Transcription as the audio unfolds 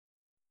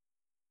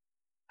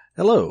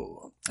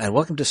Hello, and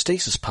welcome to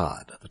Stasis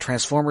Pod, the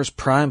Transformers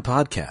Prime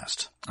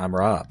podcast. I'm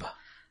Rob.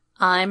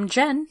 I'm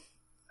Jen.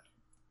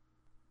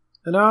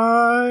 And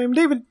I'm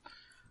David.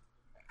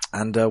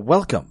 And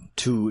welcome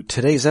to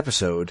today's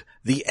episode,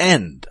 the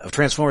end of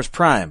Transformers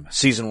Prime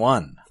Season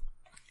 1.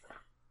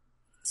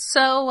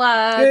 So,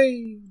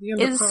 Yay, the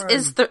end of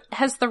Prime.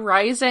 has the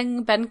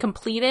Rising been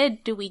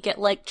completed? Do we get,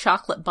 like,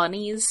 chocolate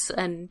bunnies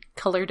and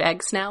colored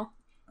eggs now?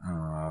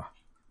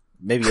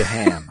 Maybe a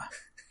ham.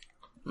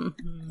 I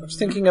was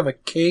thinking of a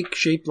cake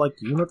shaped like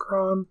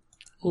Unicron.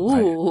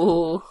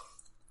 Ooh.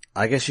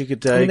 I guess you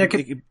could,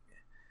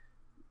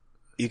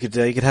 you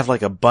could have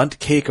like a bunt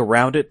cake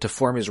around it to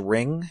form his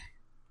ring.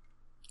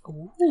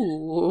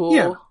 Ooh.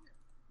 Yeah.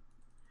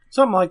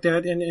 Something like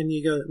that, and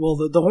you go,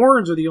 well, the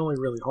horns are the only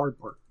really hard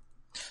part.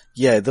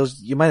 Yeah,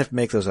 those, you might have to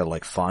make those out of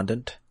like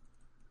fondant.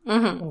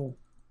 Mm-hmm. Oh.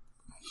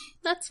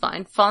 That's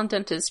fine.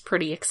 Fondant is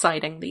pretty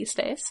exciting these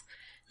days.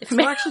 It's So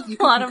made actually,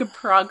 a lot of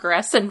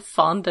progress in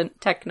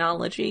fondant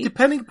technology.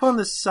 Depending upon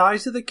the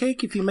size of the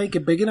cake, if you make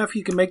it big enough,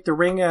 you can make the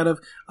ring out of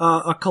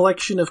a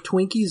collection of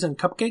Twinkies and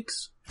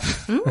cupcakes.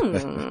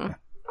 Mm.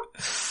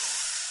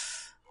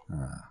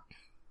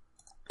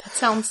 That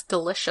sounds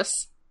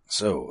delicious.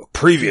 So,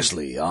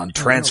 previously on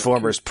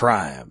Transformers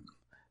Prime,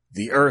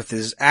 the Earth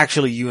is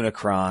actually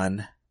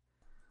Unicron.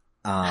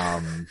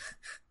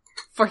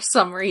 For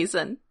some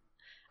reason.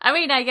 I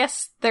mean, I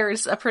guess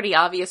there's a pretty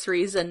obvious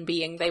reason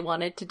being they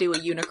wanted to do a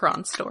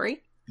Unicron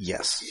story.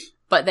 Yes.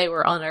 But they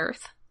were on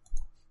Earth.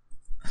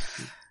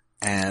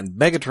 And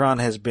Megatron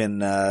has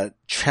been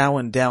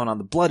chowing down on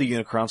the blood of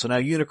Unicron, so now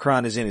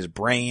Unicron is in his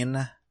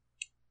brain.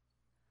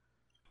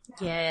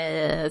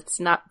 Yeah, it's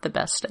not the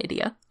best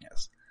idea.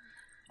 Yes.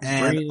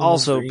 And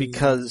also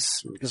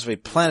because of a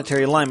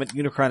planetary alignment,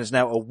 Unicron is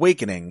now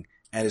awakening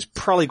and is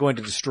probably going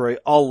to destroy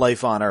all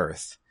life on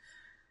Earth.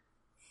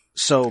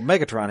 So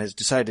Megatron has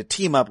decided to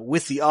team up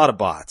with the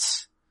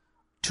Autobots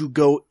to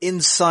go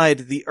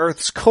inside the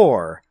Earth's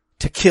core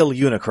to kill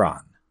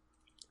Unicron,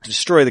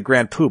 destroy the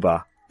Grand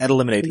Poobah, and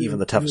eliminate even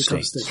the toughest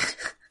states.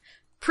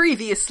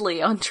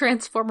 Previously on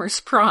Transformers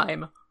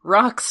Prime,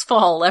 rocks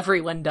fall,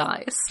 everyone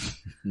dies.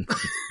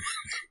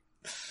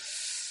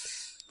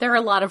 There are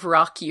a lot of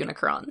rock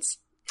Unicrons.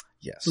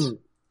 Yes.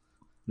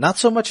 Not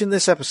so much in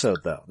this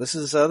episode, though. This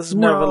is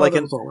more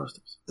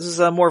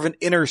of more of an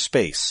inner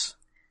space.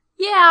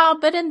 Yeah,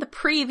 but in the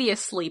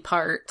previously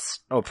part,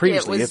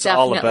 previously, it was it's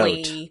all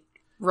definitely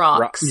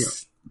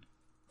rocks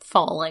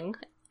falling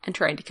and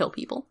trying to kill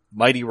people.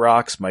 Mighty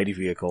rocks, mighty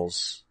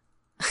vehicles,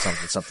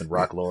 something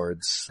rock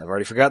lords. I've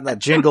already forgotten that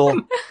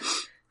jingle.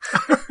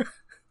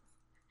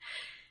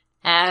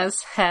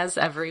 As has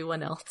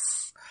everyone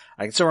else.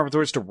 I can still remember the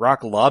words to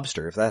Rock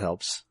Lobster, if that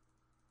helps.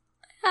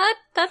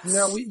 That's...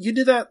 No, you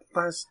did that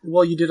last...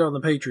 Well, you did it on the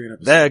Patreon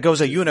episode. There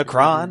goes a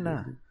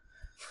Unicron.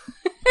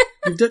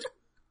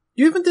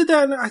 You even did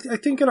that, I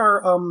think, in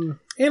our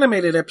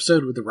animated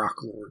episode with the Rock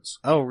Lords.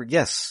 Oh,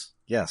 yes.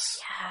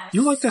 Yes.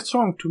 You like that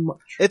song too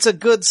much. It's a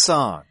good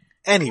song.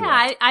 Anyway.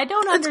 Yeah, I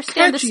don't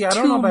understand catchy. this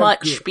too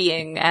much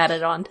being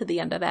added on to the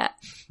end of that.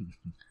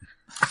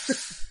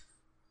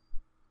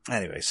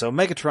 Anyway, so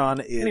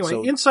Megatron is...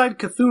 Anyway, inside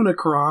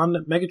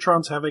Cthulhucron,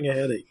 Megatron's having a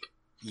headache.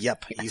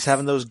 Yep, he's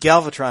having those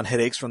Galvatron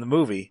headaches from the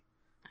movie.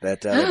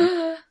 That,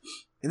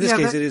 in this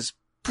case, it is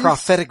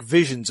prophetic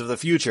visions of the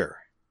future.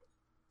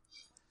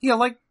 Yeah,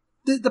 like,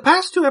 the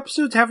past two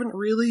episodes haven't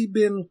really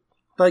been,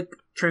 like,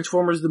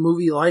 Transformers the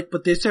movie-like,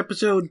 but this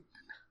episode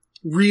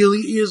really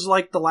is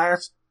like the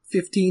last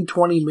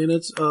 15-20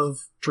 minutes of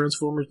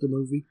Transformers the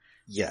movie.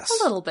 Yes.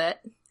 A little bit.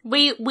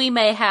 We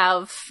may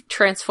have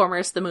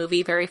Transformers the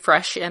movie very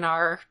fresh in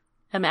our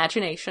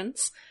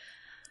imaginations.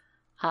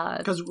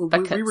 Because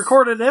we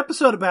recorded an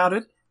episode about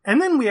it,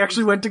 and then we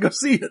actually went to go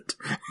see it.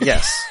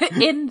 Yes.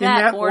 in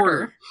that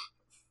order.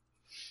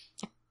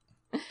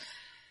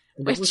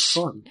 And it was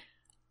fun.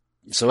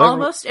 So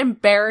almost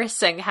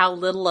embarrassing how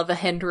little of a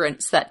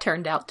hindrance that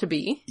turned out to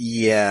be.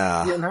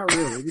 Yeah. Yeah, not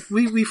really.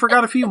 We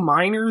forgot a few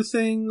minor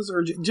things,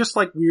 or just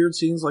like weird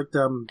scenes, like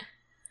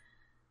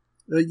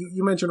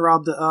you mentioned,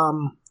 Rob,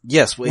 the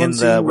yes, one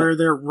scene where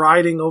they're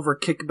riding over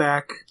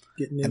Kickback,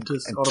 getting into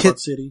Autobot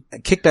City.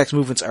 And Kickback's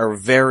movements are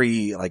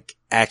very, like,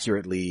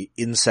 accurately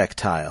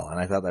insectile, and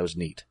I thought that was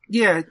neat.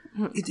 Yeah,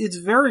 it's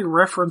very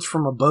referenced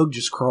from a bug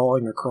just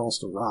crawling across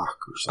the rock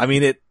or something. I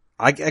mean,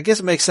 I guess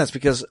it makes sense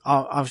because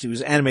obviously it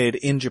was animated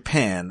in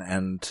Japan,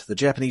 and the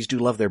Japanese do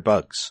love their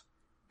bugs.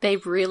 They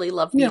really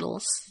love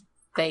beetles.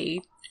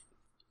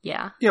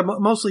 Yeah,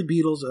 mostly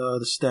beetles,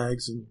 the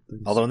stags and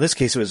things. Although in this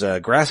case it was a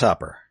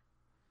grasshopper.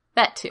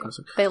 That too.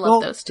 They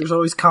love those too. There's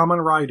always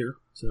Kamen Rider,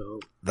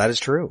 so... That is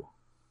true.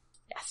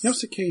 Yes. You know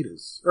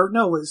cicadas. Or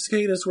no,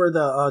 cicadas were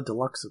the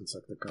deluxe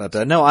insect that comes.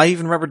 But no, I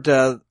even remembered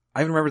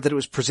that it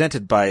was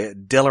presented by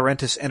De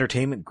Laurentiis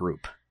Entertainment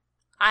Group.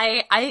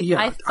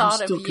 I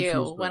thought of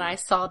you when I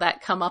saw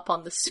that come up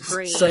on the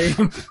screen.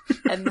 Same.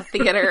 In the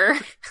theater.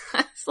 I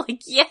was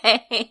like,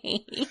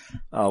 yay!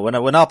 Oh,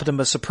 when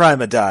Optimus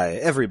Suprema die,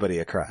 everybody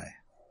a cry.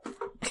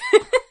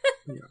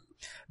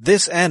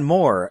 This and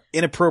more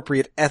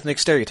inappropriate ethnic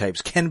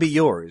stereotypes can be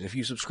yours if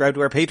you subscribe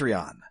to our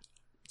Patreon.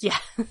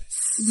 Yes.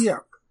 Yeah.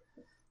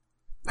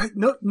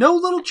 No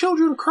little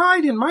children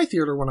cried in my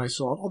theater when I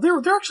saw it. Oh,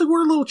 there actually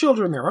were little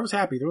children there. I was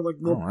happy. There were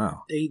like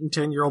little 8 and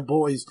 10-year-old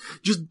boys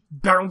just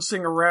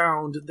bouncing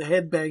around, the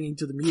head banging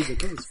to the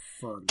music. It was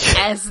fun.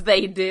 As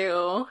they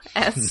do.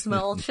 As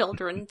small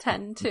children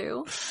tend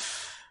to.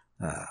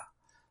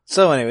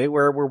 So anyway,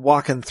 we're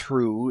walking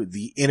through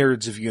the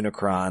innards of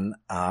Unicron.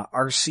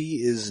 RC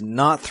is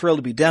not thrilled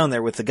to be down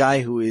there with the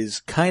guy who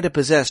is kind of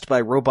possessed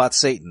by Robot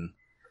Satan.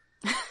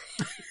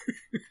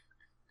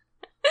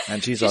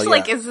 And she's all,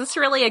 like, is this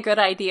really a good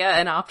idea?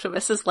 And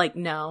Optimus is like,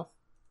 no.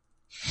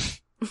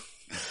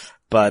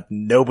 But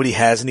nobody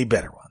has any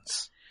better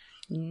ones.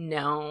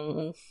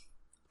 No.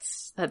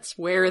 That's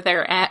where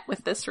they're at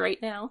with this right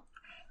now.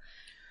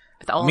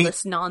 With all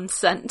this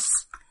nonsense.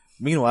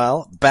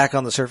 Meanwhile, back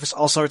on the surface,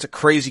 all sorts of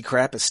crazy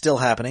crap is still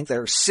happening.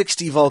 There are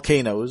 60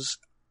 volcanoes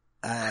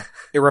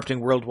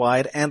erupting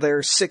worldwide, and there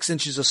are 6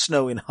 inches of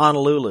snow in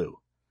Honolulu.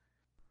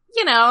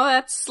 You know,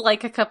 that's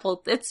like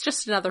it's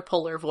just another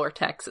polar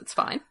vortex. It's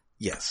fine.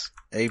 Yes.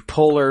 A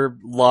polar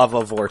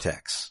lava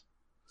vortex.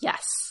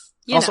 Yes.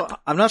 Also,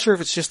 I'm not sure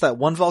if it's just that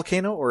one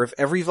volcano or if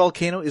every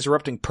volcano is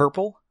erupting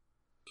purple.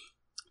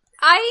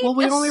 I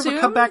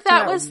assume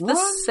that was the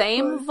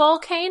same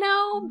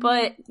volcano,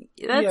 but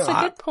that's a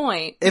good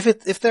point.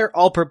 If they're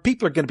all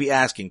people are going to be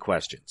asking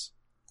questions.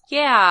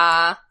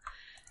 Yeah.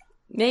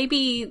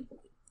 Maybe...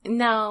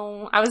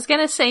 No, I was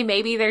gonna say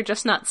maybe they're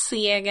just not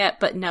seeing it,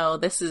 but no,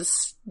 this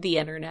is the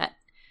internet.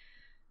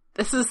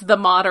 This is the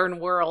modern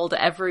world.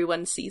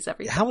 Everyone sees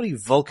everything. How many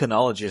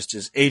volcanologists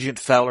is Agent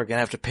Fowler gonna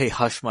have to pay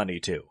hush money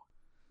to?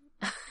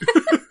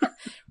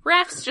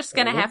 Raph's just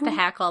gonna have to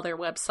hack all their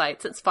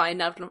websites. It's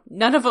fine.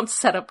 None of them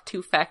set up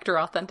 2-factor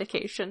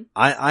authentication.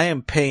 I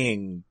am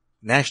paying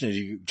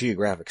National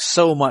Geographic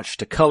so much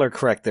to color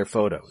correct their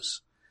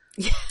photos.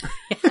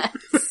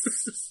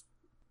 Yes.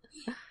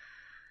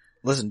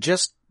 Listen,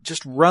 just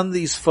run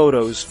these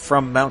photos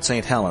from Mount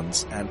St.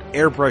 Helens and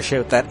airbrush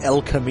out that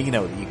El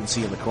Camino that you can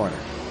see in the corner.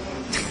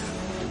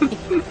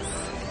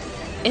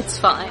 It's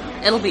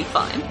fine. It'll be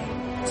fine.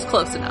 It's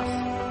close enough.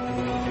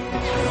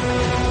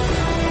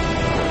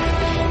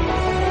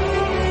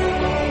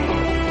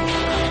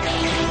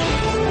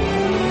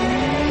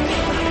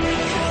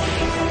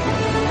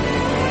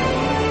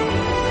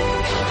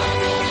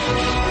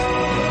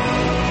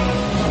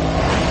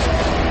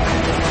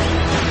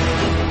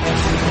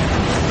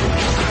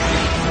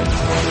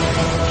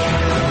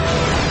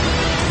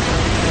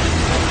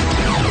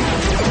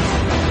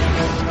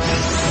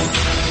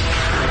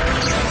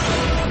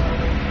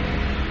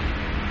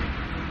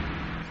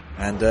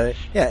 And,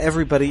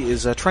 everybody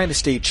is trying to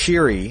stay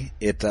cheery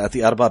at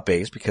the Autobot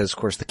base because, of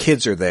course, the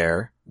kids are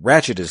there,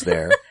 Ratchet is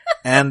there,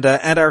 and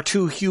our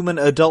 2 human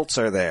adults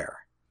are there.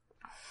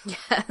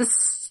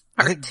 Yes.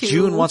 I think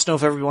June wants to know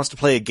if everybody wants to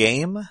play a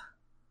game.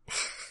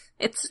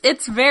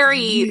 It's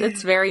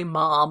very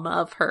mom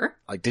of her.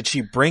 Like, did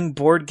she bring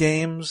board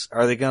games?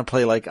 Are they gonna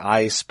play, like,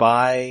 I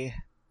Spy?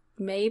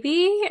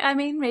 Maybe. I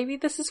mean, maybe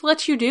this is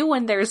what you do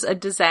when there's a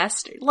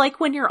disaster. Like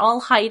when you're all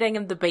hiding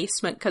in the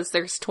basement because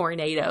there's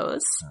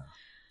tornadoes.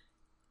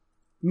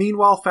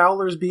 Meanwhile,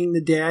 Fowler's being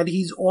the dad.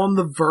 He's on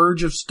the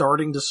verge of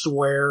starting to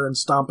swear and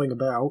stomping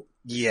about.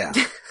 Yeah.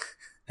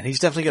 And he's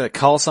definitely going to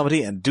call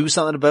somebody and do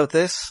something about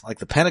this. Like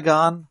the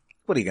Pentagon.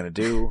 What are you going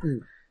to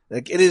do?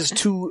 Like, it is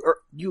too...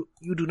 You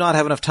do not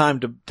have enough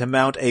time to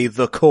mount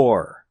the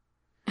core.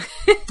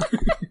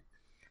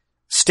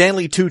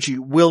 Stanley Tucci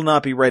will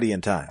not be ready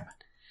in time.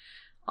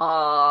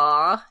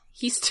 Aww.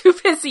 He's too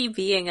busy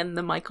being in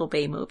the Michael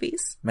Bay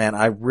movies. Man,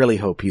 I really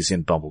hope he's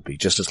in Bumblebee,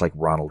 just as like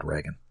Ronald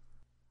Reagan.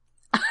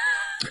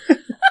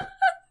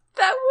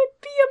 That would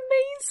be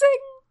amazing.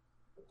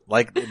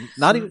 Like,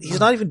 he's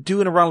not even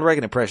doing a Ronald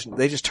Reagan impression.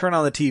 They just turn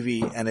on the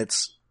TV and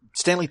it's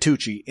Stanley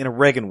Tucci in a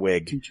Reagan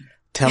wig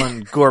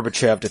telling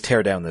Gorbachev to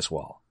tear down this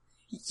wall.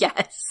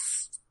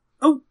 Yes.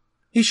 Oh,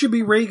 he should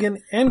be Reagan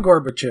and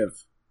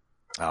Gorbachev.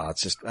 Oh,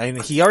 it's just, I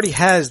mean, he already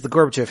has the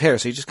Gorbachev hair,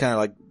 so he just kind of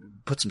like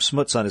put some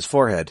smuts on his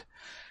forehead.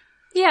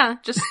 Yeah,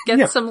 just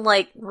get some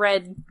like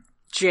red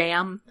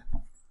jam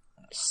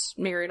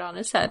smeared on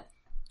his head.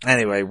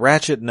 Anyway,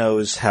 Ratchet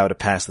knows how to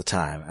pass the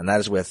time, and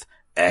that is with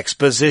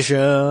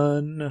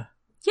exposition.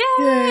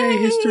 Yay!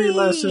 History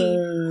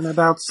lesson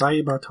about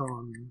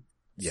Cybertron.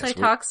 Yes, so he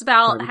talks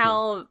about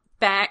how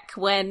back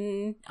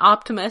when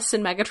Optimus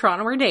and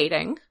Megatron were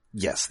dating.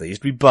 Yes, they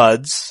used to be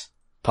buds.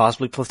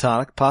 Possibly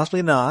platonic,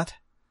 possibly not.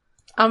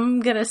 I'm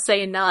gonna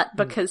say not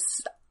because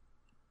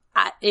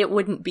it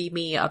wouldn't be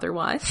me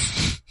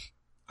otherwise.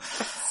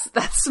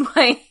 That's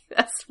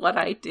what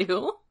I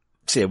do.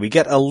 So yeah, we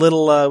get a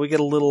little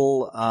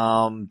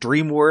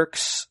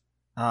DreamWorks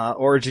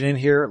origin in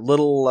here,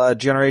 little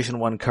Generation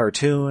 1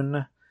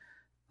 cartoon,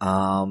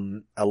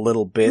 a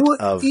little bit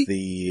of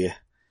the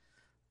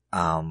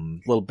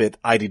little bit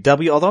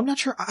IDW, although I'm not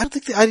sure, I don't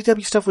think the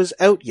IDW stuff was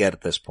out yet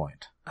at this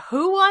point.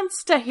 Who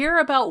wants to hear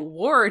about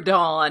War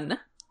Dawn?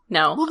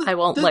 No, I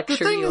won't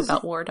lecture you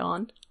about War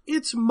Dawn.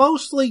 it's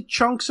mostly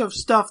chunks of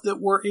stuff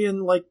that were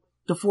in, like,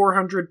 the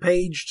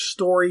 400-page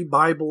story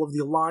Bible of the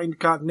aligned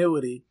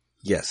continuity.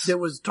 Yes. That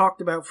was talked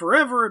about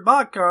forever at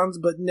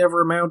BotCons, but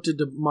never amounted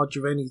to much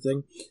of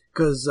anything.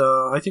 Because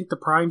I think the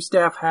Prime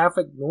staff half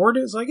ignored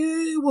it. It's like,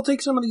 we'll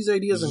take some of these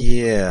ideas and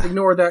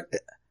ignore that.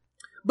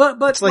 But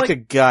it's like a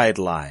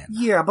guideline.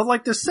 Yeah, but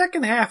like the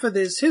second half of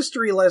this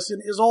history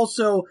lesson is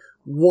also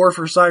War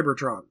for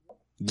Cybertron.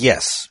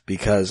 Yes,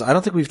 because I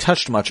don't think we've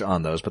touched much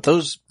on those, but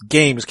those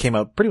games came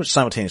out pretty much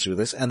simultaneously with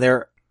this, and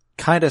they're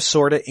kind of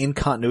sort of in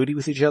continuity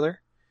with each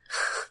other.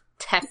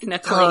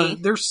 Technically.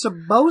 They're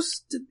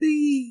supposed to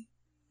be,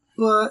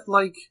 but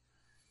like,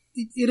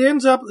 it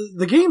ends up,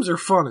 the games are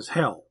fun as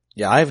hell.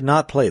 Yeah, I have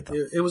not played them.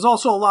 It was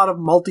also a lot of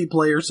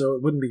multiplayer, so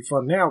it wouldn't be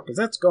fun now, because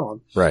that's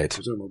gone. Right.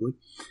 Presumably.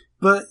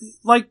 But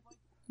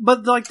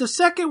the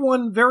second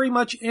one very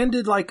much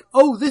ended like,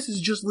 oh, this is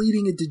just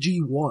leading into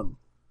G1.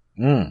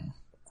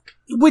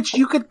 Which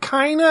you could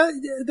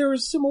there were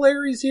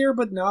similarities here,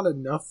 but not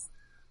enough.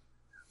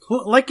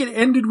 Like it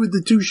ended with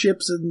the two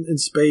ships in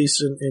space,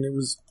 and it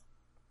was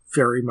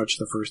very much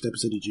the first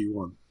episode of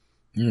G1.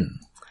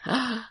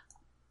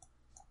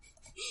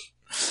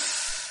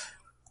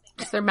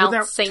 Is there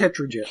Mount St.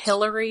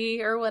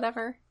 Hillary or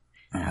whatever?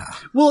 Yeah.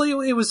 Well,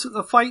 it was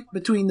a fight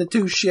between the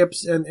two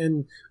ships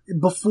and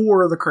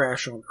before the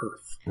crash on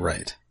Earth.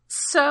 Right.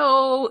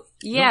 So,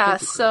 yeah,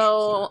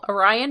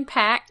 Orion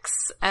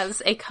Pax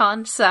as a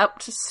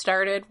concept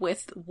started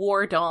with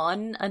War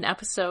Dawn, an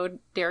episode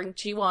during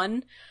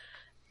G1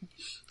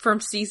 from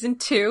season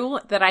 2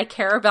 that I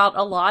care about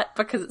a lot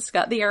because it's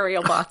got the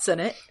aerial bots in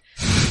it.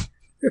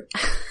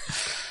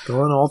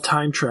 Going all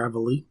time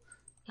travel-y.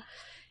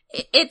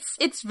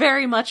 It's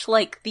very much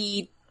like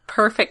the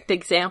perfect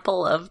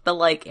example of the,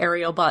 like,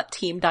 aerial bot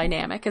team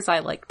dynamic, as I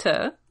like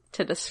to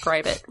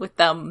describe it, with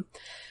them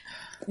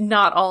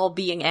not all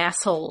being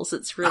assholes.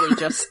 It's really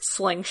just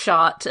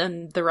Slingshot,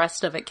 and the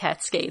rest of it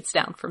cascades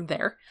down from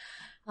there.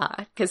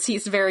 Because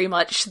he's very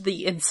much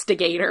the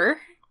instigator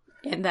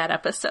in that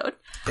episode.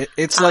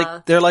 It's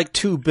like, they're like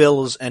two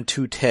Bills and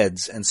two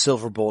Teds, and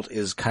Silverbolt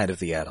is kind of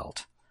the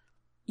adult.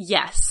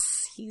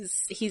 Yes,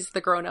 he's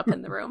the grown-up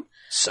in the room.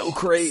 So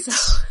great.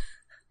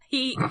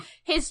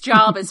 His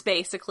job is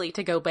basically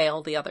to go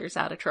bail the others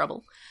out of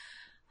trouble.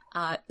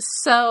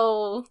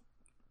 So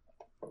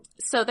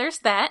there's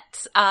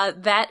that.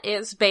 That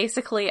is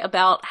basically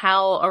about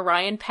how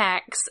Orion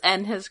Pax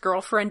and his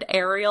girlfriend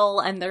Ariel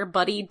and their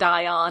buddy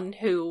Dion,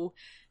 who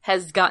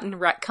has gotten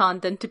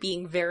retconned into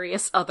being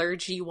various other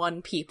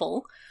G1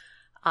 people.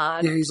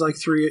 Yeah, he's like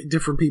 3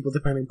 different people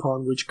depending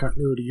upon which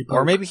continuity you play.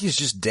 Or maybe he's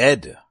just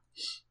dead.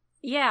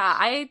 Yeah,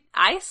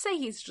 I say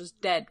he's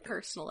just dead,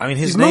 personally. I mean,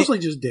 he's mostly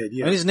just dead,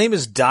 yeah. I mean, his name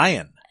is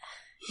Dion.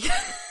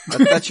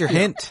 That's your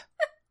hint.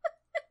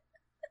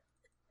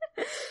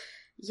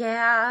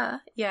 Yeah.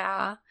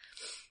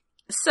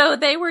 So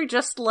they were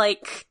just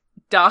like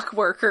dock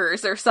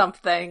workers or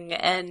something,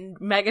 and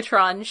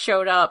Megatron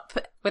showed up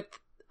with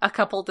a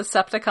couple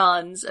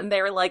Decepticons, and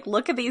they were like,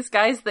 look at these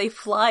guys, they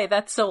fly,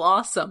 that's so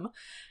awesome.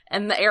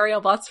 And the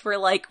aerial bots were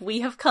like,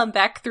 we have come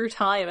back through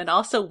time, and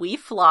also we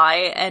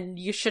fly, and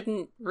you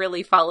shouldn't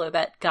really follow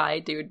that guy,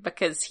 dude,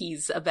 because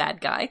he's a bad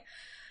guy.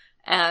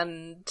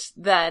 And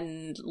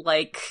then,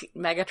 like,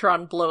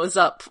 Megatron blows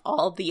up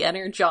all the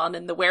Energon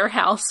in the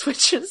warehouse,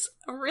 which is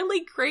a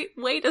really great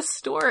way to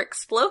store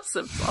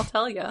explosives, I'll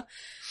tell you.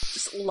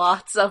 Just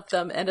lots of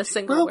them in a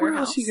single warehouse. Where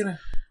else are you gonna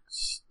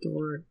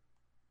store it?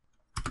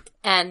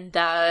 And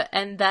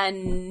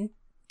then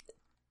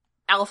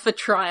Alpha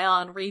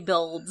Trion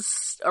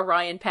rebuilds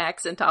Orion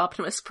Pax into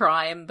Optimus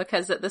Prime,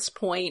 because at this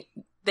point,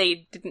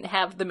 they didn't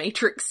have the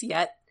Matrix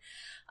yet,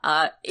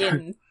 as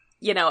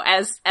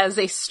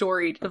a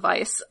story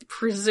device.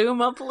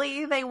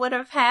 Presumably, they would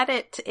have had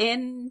it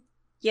in,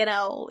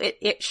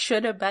 it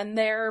should have been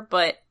there,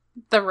 but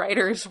the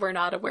writers were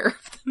not aware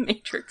of the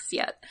Matrix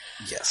yet.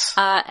 Yes.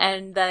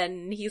 And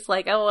then he's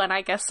like, oh, and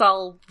I guess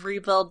I'll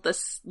rebuild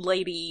this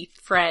lady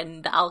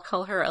friend. I'll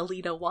call her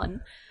Alita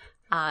 1.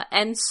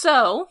 And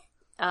so,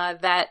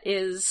 that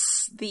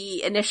is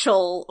the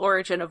initial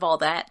origin of all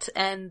that.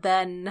 And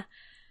then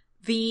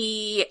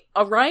the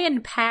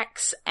Orion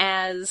Pax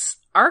as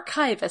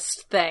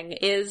archivist thing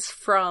is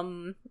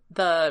from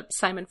the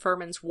Simon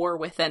Furman's War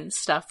Within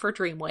stuff for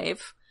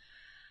Dreamwave.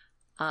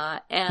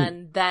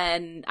 And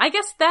then I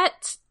guess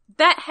that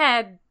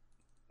had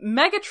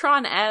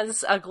Megatron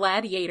as a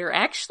gladiator.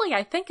 Actually,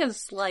 I think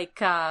is like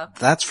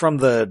that's from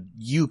the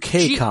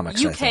UK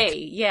comics. UK, I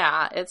think.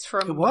 Yeah, it's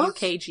from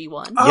UK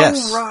G1. Oh,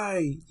 yes.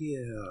 right,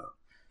 yeah.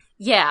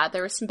 Yeah,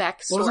 there was some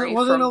backstory.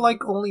 Wasn't it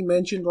like only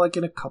mentioned like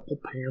in a couple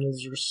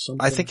panels or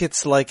something? I think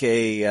it's like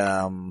a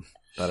I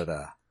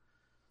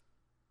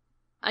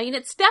mean,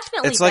 it's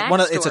definitely it's like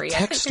backstory. it's a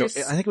text story.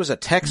 I think it was a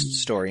text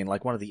story in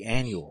like one of the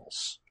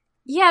annuals.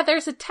 Yeah,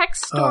 there's a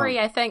text story,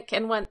 I think,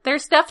 and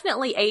there's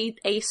definitely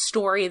a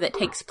story that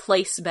takes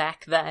place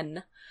back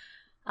then.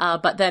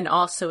 But then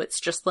also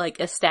it's just like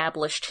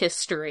established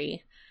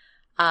history.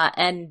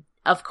 And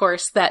of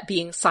course that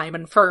being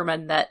Simon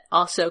Furman, that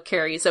also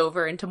carries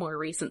over into more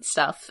recent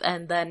stuff.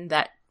 And then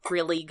that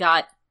really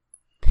got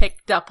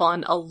picked up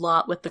on a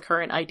lot with the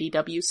current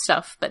IDW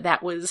stuff, but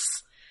that was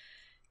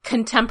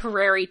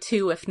contemporary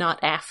to, if not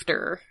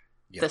after,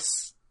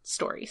 this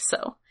story.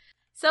 So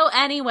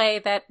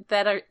anyway,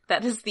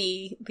 that is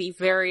the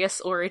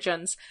various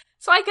origins.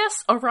 So I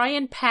guess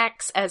Orion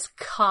Pax as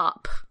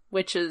cop,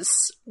 which is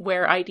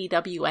where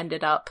IDW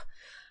ended up,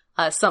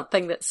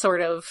 something that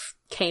sort of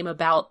came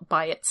about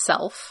by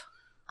itself,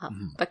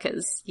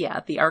 because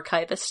the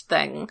archivist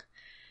thing,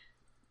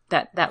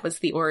 that was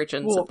the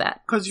origins of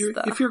that. Because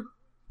if you're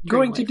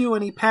going to do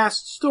any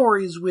past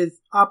stories with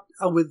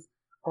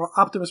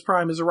Optimus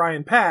Prime as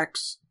Orion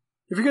Pax,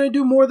 if you're going to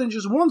do more than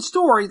just one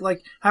story,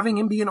 like having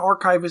him be an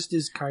archivist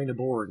is kind of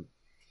boring.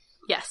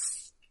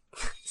 Yes.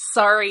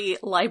 Sorry,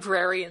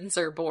 librarians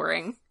are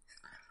boring.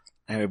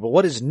 Anyway, but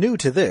what is new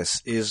to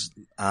this is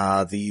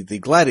the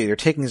Gladiator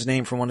taking his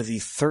name from one of the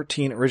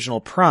 13 original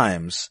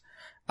primes.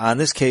 In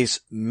this case,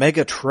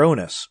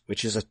 Megatronus,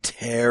 which is a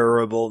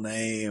terrible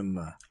name.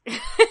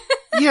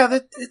 Yeah,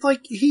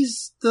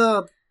 he's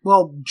the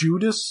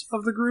Judas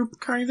of the group,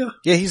 kind of.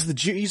 Yeah, he's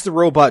the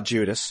robot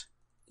Judas.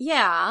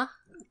 Yeah,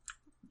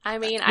 I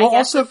mean, well, I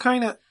guess also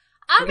kind of.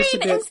 I guess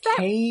mean, is that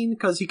Kane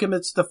because he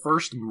commits the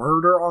first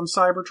murder on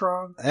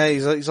Cybertron? Yeah,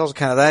 he's also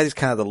kind of that. He's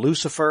kind of the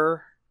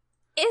Lucifer.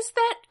 Is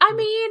that? I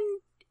mean,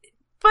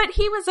 but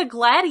he was a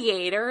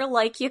gladiator.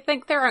 Like, you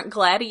think there aren't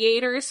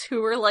gladiators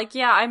who are like,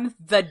 yeah, I'm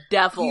the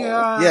devil?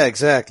 Yeah,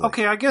 exactly.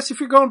 Okay, I guess if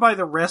you're going by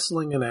the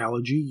wrestling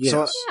analogy, yes.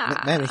 So,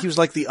 man, he was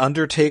like the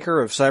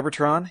Undertaker of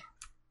Cybertron.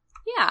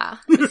 Yeah,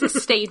 it's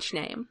his stage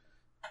name.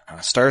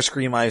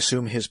 Starscream, I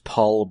assume, his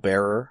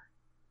pallbearer.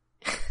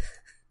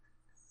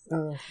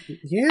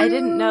 Yeah. I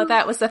didn't know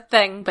that was a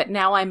thing, but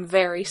now I'm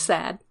very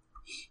sad.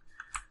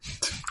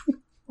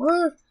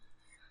 What?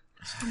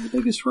 Some of the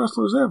biggest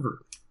wrestlers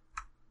ever.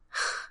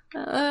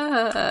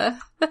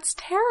 That's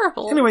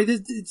terrible. Anyway,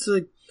 it's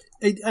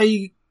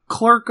a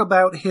clerk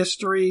about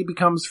history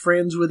becomes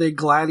friends with a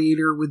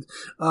gladiator with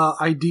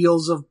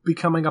ideals of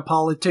becoming a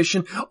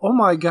politician. Oh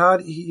my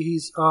god,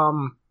 he's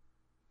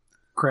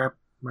crap,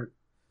 my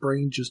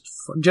brain just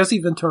Jesse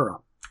Ventura.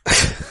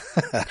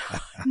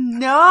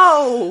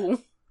 No.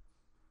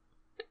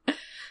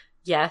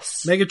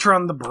 Yes.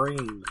 Megatron the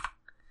Brain.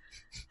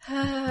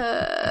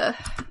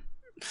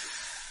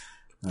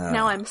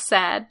 Now I'm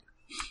sad.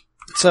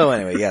 So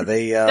anyway, yeah,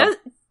 they didn't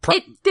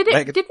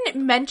it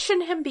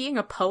mention him being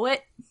a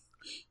poet?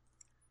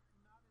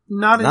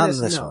 Not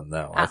in this no. one,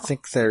 no. Oh. I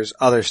think there's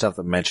other stuff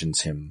that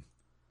mentions him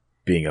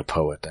being a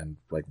poet and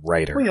like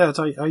writer. Oh yeah, it's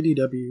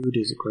IDW. It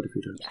is quite a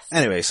few times. Yes.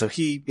 Anyway, so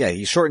he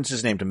shortens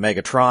his name to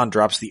Megatron,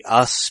 drops the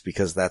us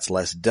because that's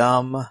less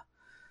dumb.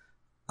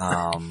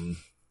 And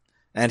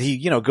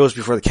he, goes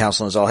before the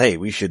council and is all, hey,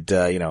 we should,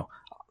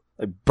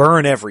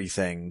 burn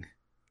everything.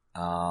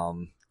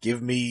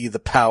 Give me the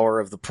power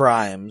of the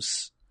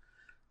primes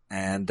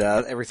and,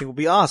 everything will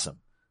be awesome.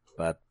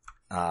 But,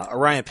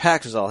 Orion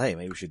Pax is all, hey,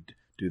 maybe we should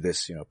do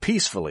this,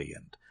 peacefully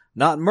and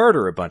not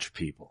murder a bunch of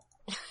people.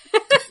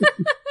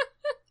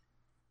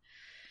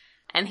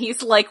 And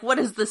he's like, what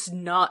is this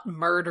not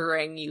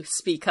murdering you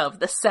speak of?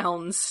 This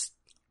sounds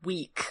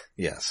weak.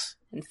 Yes.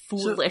 And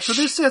foolish. So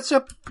this sets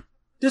up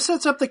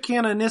the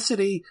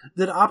canonicity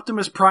that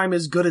Optimus Prime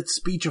is good at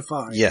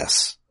speechifying.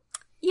 Yes.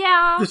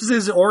 Yeah. This is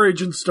his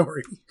origin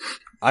story.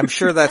 I'm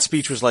sure that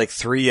speech was like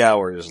 3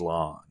 hours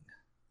long.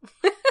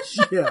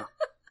 Yeah.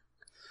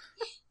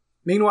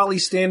 Meanwhile,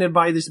 he's standing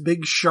by this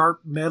big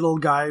sharp metal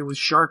guy with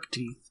shark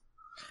teeth.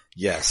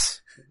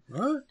 Yes.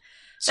 What?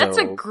 That's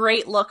a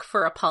great look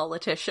for a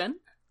politician.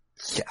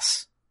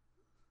 Yes.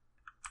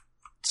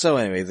 So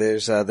anyway,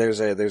 there's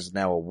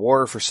now a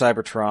war for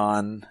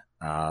Cybertron.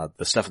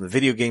 The stuff in the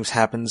video games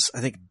happens. I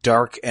think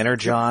Dark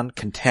Energon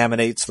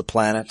contaminates the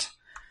planet.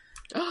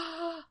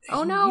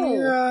 Oh no!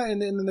 Yeah,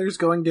 and then there's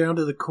going down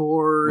to the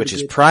core, which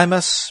is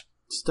Primus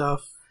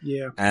stuff.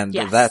 Yeah, and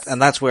yes.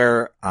 that's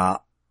where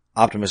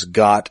Optimus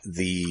got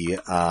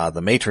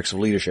the Matrix of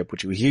Leadership,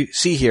 which we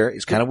see here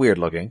is kind of weird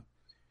looking.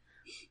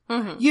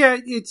 Mm-hmm. Yeah,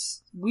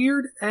 it's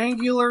weird,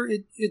 angular.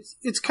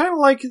 It's kind of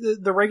like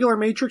the regular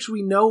Matrix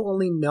we know,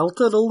 only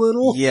melted a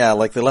little. Yeah,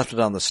 like they left it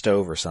on the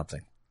stove or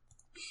something.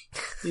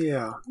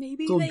 Yeah,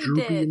 Maybe it's a little they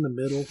droopy did. in the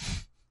middle.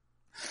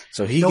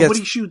 So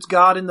Nobody shoots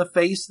God in the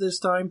face this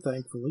time,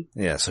 thankfully.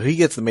 Yeah, so he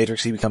gets the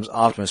Matrix. He becomes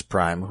Optimus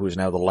Prime, who is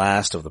now the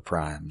last of the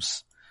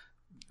Primes.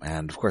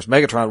 And of course,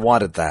 Megatron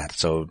wanted that,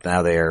 so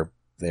now they're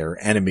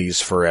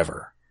enemies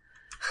forever.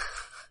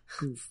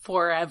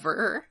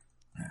 Forever.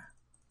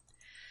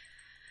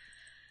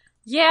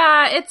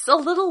 Yeah, it's a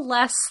little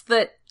less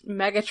that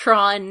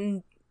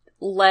Megatron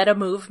led a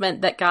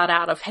movement that got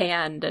out of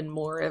hand and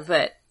more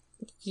that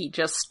he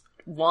just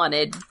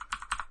wanted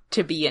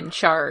to be in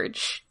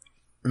charge.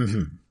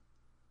 Mm-hmm.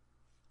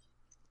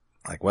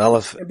 Like, well,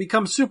 if... And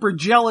becomes super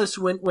jealous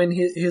when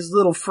his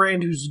little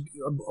friend who's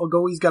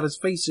always got his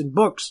face in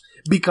books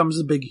becomes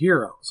a big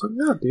hero. So,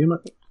 God damn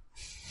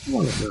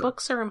it.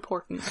 Books are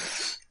important.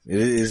 It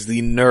is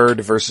the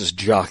nerd versus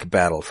jock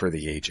battle for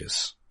the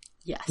ages.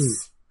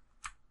 Yes.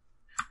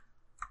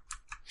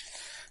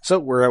 So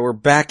we're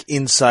back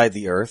inside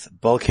the Earth.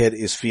 Bulkhead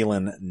is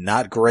feeling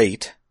not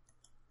great.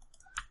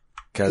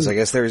 Because I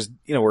guess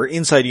we're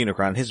inside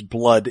Unicron. His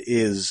blood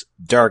is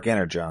dark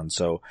energon,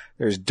 so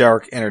there's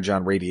dark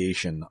energon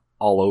radiation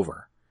all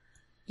over.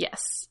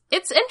 Yes.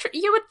 It's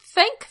you would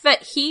think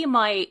that he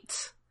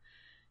might,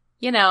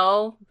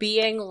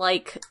 being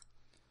like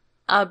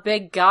a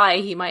big guy,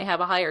 he might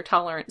have a higher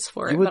tolerance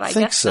for it, but I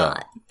guess so.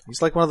 Not.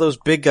 He's like one of those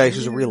big guys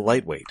who's a real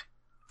lightweight.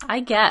 I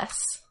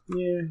guess.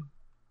 Yeah.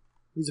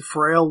 He's a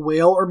frail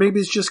whale, or maybe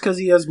it's just because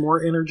he has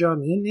more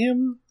energon in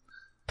him?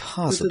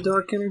 Possibly. With the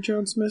dark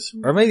energon's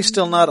missing? Or maybe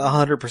still not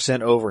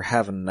 100% over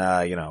having,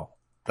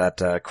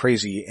 that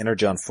crazy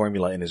energon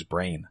formula in his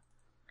brain.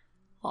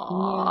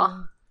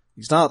 Aww.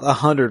 He's not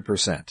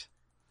 100%.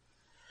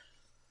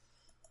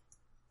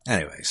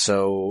 Anyway,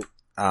 so,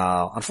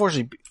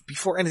 unfortunately,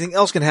 before anything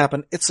else can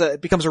happen,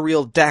 it becomes a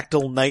real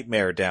dactyl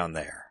nightmare down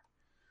there.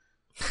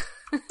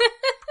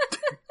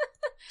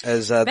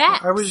 As,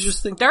 Bats. I was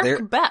just thinking,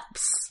 Dark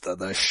Beps.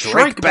 The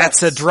Shrike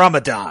Bats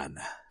Andromedon.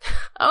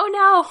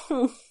 Oh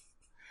no.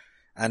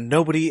 And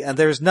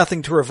there's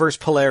nothing to reverse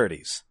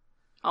polarities.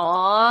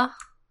 Aww.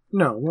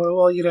 No,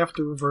 well, you'd have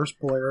to reverse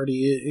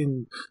polarity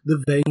in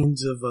the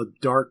veins of a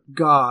dark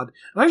god.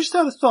 And I just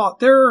had a thought.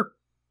 There are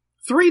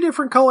 3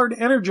 different colored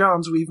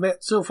energons we've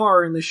met so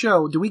far in the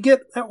show. Do we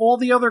get all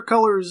the other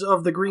colors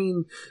of the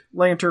Green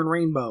Lantern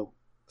rainbow?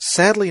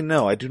 Sadly,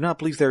 no. I do not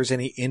believe there is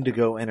any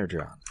indigo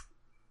energon.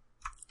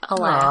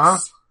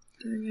 Alas.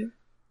 Dang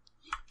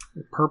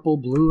it. Purple,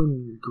 blue,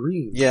 and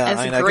green. Yeah,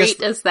 as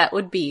great as that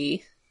would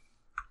be.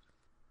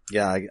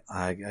 Yeah,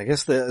 I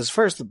guess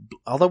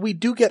although we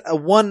do get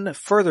one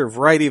further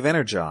variety of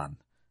energon.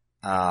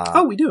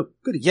 Oh, we do.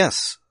 Goody.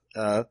 Yes.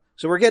 So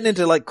we're getting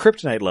into like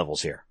kryptonite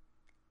levels here.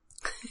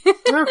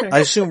 Okay. I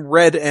assume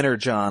red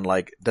energon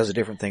does a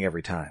different thing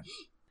every time.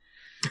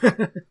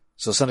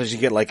 So sometimes you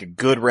get like a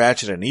good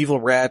Ratchet and an evil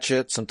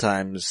Ratchet.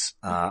 Sometimes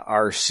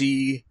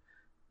RC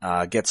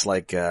gets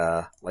like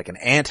an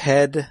ant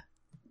head.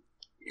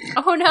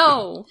 Oh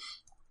no.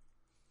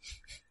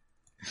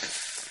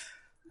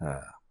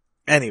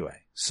 Anyway,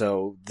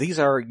 so these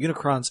are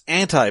Unicron's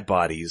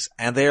antibodies,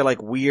 and they're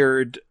like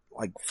weird,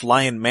 like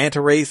flying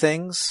manta ray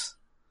things.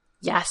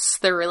 Yes,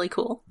 they're really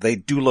cool. They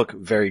do look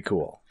very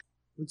cool.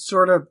 It's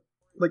sort of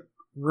like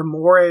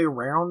Remore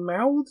round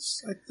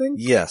mouths, I think.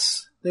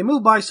 Yes. They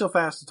move by so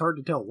fast it's hard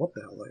to tell what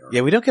the hell they are.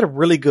 Yeah, we don't get a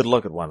really good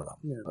look at one of them,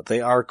 yeah. But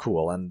they are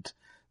cool, and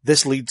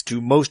this leads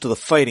to most of the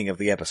fighting of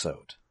the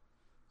episode.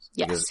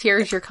 Yes,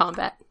 here's your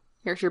combat.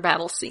 Here's your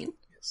battle scene.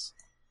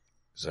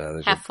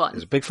 So have fun.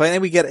 There's a big fight,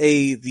 and we get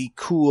the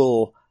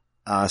cool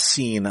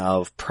scene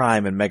of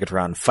Prime and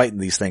Megatron fighting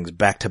these things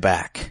back to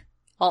back.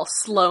 All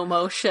slow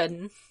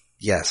motion.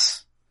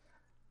 Yes.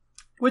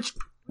 Which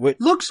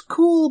looks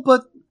cool,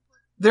 but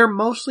they're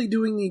mostly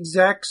doing the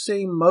exact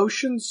same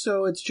motion,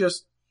 so it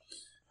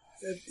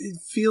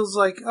feels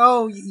like,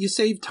 oh, you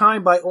save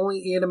time by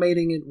only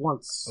animating it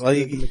once. Well,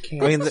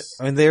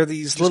 they're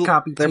these just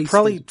little. They're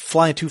probably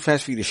flying too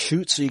fast for you to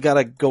shoot, so you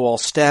gotta go all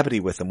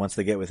stabbity with them once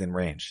they get within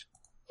range.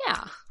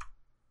 Yeah.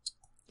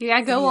 You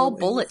gotta go all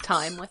bullet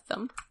time with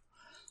them.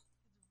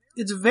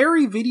 It's a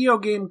very video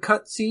game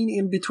cutscene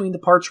in between the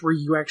parts where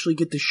you actually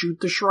get to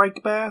shoot the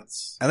Shrike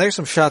Bats. And there's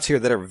some shots here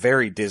that are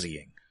very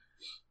dizzying.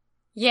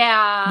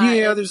 Yeah.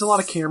 Yeah, there's a lot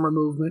of camera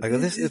movement. Like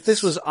if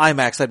this was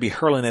IMAX, I'd be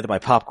hurling into my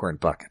popcorn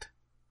bucket.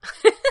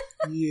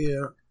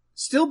 Yeah.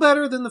 Still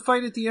better than the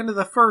fight at the end of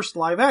the first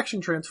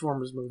live-action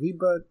Transformers movie,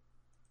 but...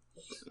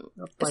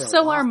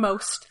 So are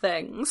most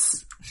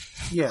things.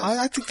 Yes.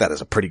 I think that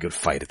is a pretty good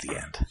fight at the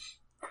end.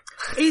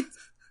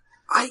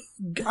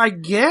 I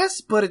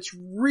guess, but it's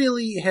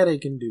really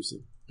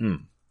headache-inducing. Mm.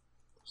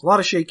 There's a lot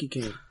of shaky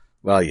cam.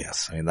 Well,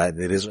 yes. I mean,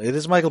 it is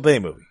a Michael Bay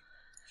movie.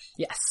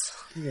 Yes.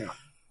 Yeah.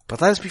 But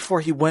that was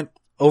before he went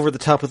over the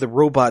top with the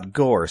robot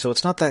gore, so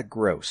it's not that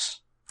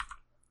gross.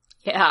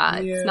 Yeah,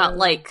 it's not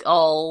like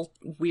all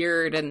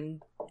weird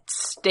and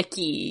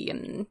sticky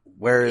and...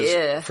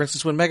 Whereas, for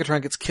instance, when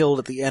Megatron gets killed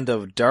at the end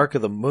of Dark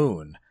of the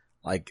Moon,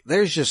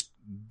 there's just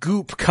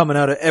goop coming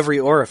out of every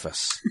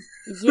orifice.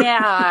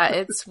 Yeah,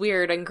 it's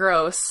weird and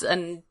gross,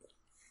 and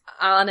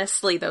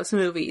honestly, those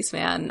movies,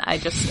 man, I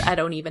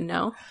don't even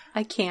know.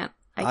 I can't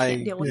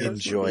deal with those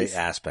enjoy movies.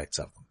 aspects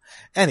of them.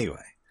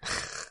 Anyway.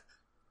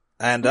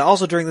 And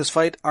also during this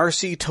fight,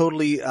 RC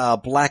totally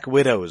Black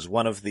Widows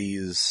one of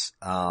these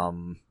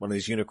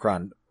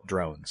Unicron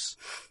drones.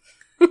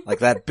 Like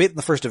that bit in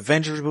the first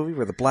Avengers movie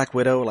where the Black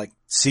Widow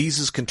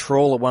seizes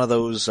control of one of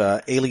those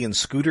alien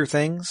scooter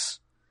things.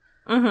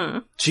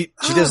 Mm-hmm. She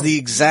does the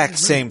exact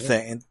same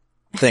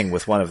thing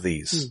with one of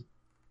these.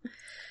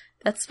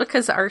 That's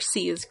because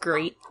RC is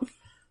great.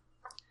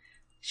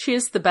 She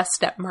is the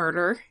best at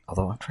murder.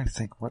 Although I'm trying to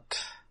think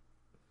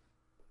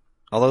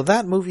Although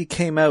that movie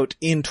came out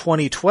in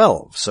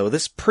 2012, so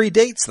this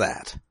predates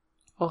that.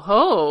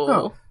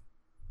 Oh.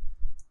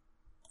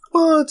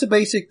 Well, it's a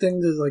basic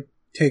thing to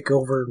take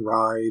over and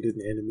ride an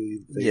enemy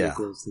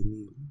vehicles they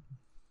need.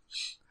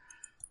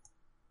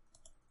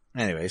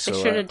 Anyway, so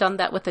they should have done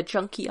that with a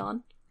junkie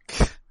on.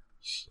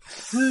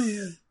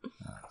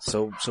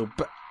 So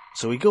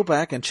we go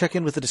back and check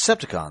in with the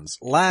Decepticons.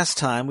 Last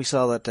time we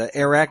saw that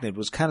Arachnid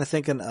was kind of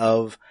thinking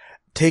of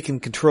taking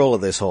control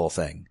of this whole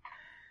thing.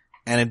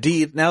 And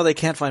indeed, now they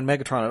can't find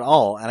Megatron at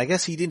all, and I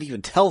guess he didn't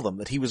even tell them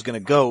that he was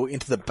going to go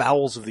into the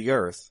bowels of the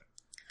Earth.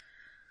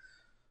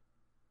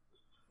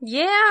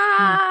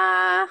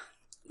 Yeah.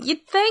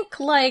 You'd think,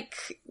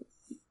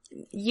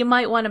 you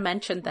might want to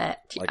mention that.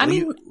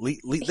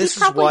 This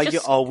is why you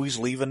always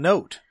leave a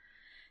note.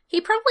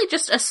 He probably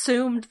just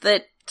assumed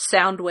that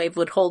Soundwave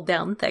would hold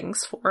down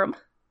things for him.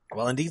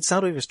 Well, indeed,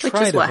 Soundwave is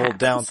trying to hold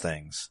down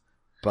things.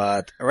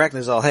 But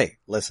Arachnid's all, hey,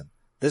 listen,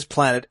 this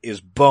planet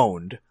is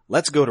boned.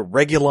 Let's go to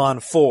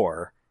Regulon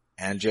 4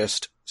 and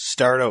just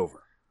start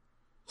over.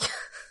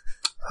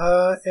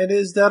 And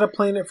is that a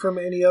planet from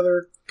any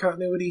other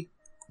continuity?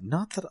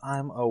 Not that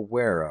I'm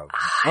aware of.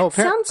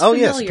 Sounds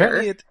familiar. Yes,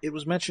 apparently it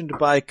was mentioned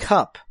by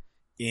Kup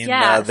in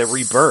the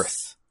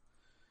Rebirth.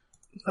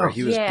 Where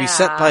he was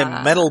beset by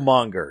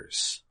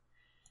metalmongers.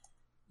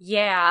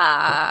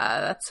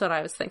 Yeah, that's what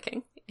I was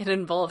thinking. It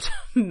involved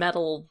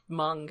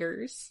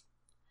metalmongers.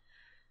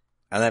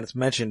 And then it's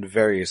mentioned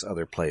various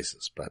other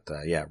places, but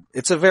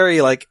it's a very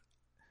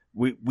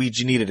we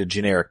needed a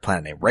generic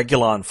planet name,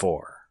 Regulon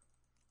 4.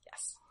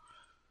 Yes.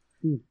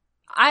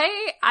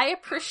 I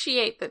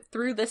appreciate that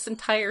through this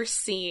entire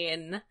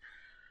scene,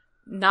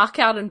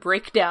 Knockout and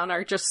Breakdown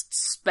are just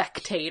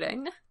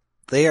spectating.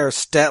 They are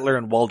Statler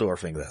and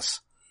Waldorfing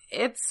this.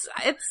 It's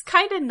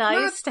kind of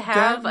nice to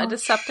have a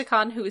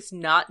Decepticon who is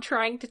not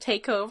trying to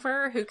take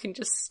over, who can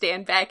just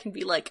stand back and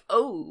be like,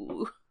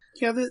 oh.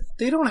 Yeah,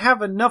 they don't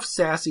have enough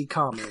sassy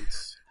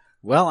comments.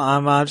 Well,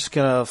 I'm just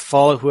gonna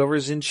follow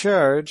whoever's in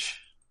charge.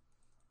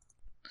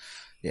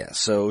 Yeah,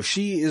 so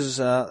she is,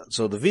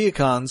 so the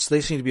Viacons,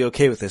 they seem to be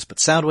okay with this, but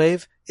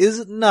Soundwave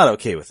is not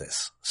okay with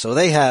this. So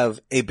they have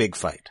a big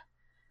fight.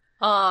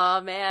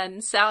 Aw, man,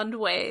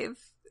 Soundwave.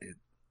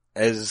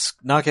 As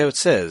Knockout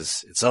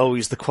says, it's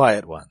always the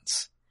quiet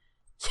ones.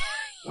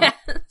 Yes.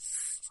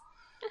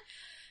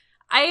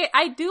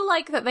 I do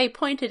like that they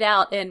pointed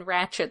out in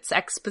Ratchet's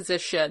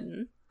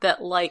exposition that,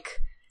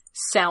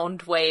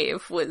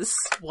 Soundwave was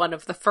one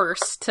of the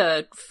first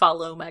to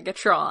follow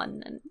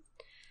Megatron and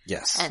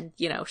yes. And,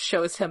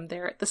 shows him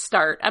there at the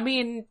start. I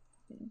mean,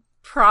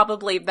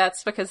 probably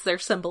that's because their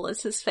symbol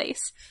is his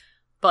face.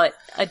 But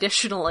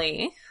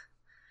additionally,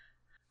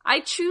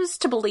 I choose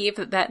to believe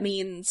that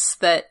means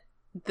that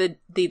the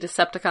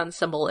Decepticon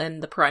symbol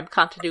in the Prime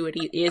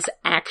continuity is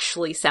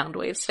actually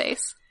Soundwave's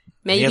face.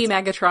 Maybe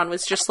Megatron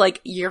was just like,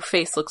 your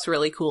face looks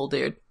really cool,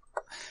 dude.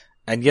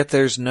 And yet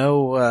there's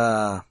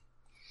no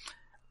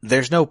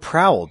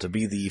Prowl to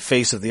be the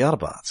face of the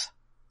Autobots.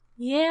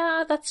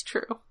 Yeah, that's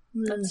true.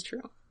 That's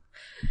true.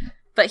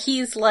 But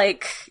he's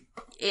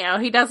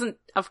he doesn't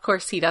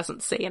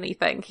say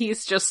anything.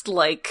 He's just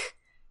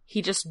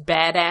he just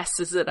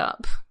badasses it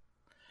up.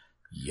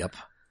 Yep.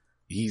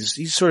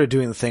 He's sort of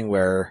doing the thing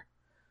where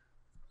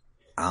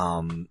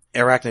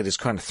Arachnid is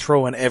kind of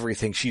throwing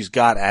everything she's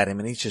got at him,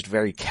 and he's just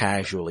very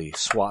casually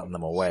swatting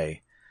them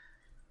away.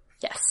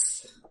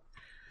 Yes.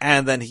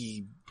 And then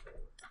he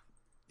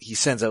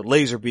sends out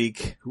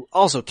Laserbeak, who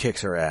also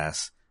kicks her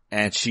ass,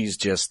 and she's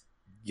just,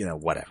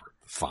 whatever.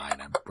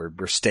 Fine,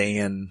 we're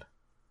staying.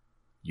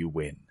 You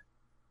win.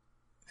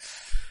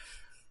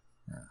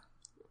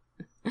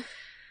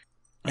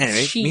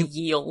 Anyway, she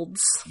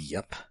yields.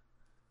 Yep.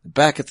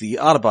 Back at the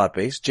Autobot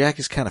base, Jack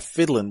is kind of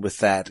fiddling with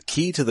that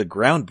key to the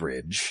ground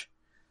bridge.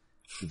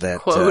 That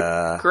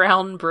quote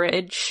ground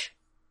bridge.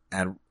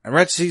 And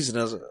Ratchet sees it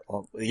as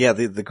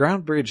the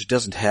ground bridge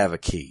doesn't have a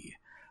key.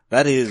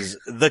 That is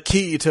the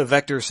key to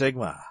Vector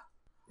Sigma.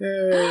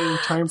 Yay,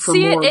 time for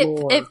more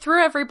lore. It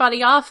threw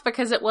everybody off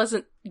because it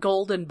wasn't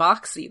gold and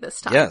boxy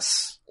this time.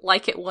 Yes.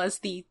 Like it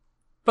was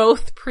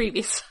both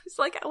previous. It's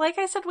like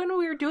I said when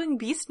we were doing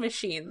Beast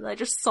Machines, I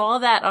just saw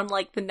that on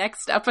the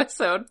next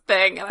episode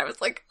thing, and I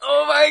was like,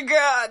 oh my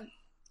god!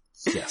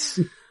 Yes.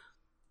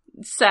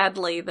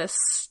 Sadly, this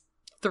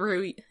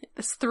threw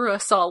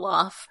us all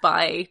off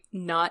by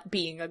not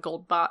being a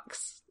gold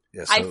box.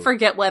 Yeah, I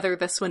forget whether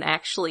this one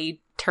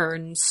actually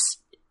turns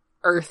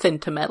Earth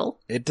into metal.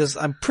 It does.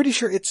 I'm pretty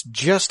sure it's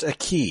just a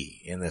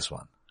key in this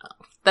one.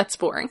 Oh, that's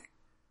boring.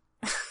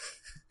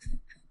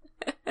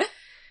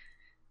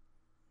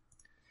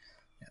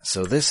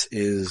 So this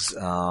is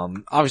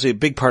obviously a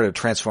big part of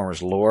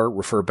Transformers lore.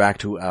 Refer back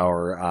to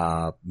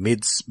our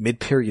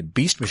mid-period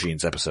Beast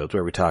Machines episodes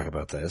where we talk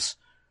about this.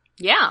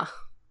 Yeah.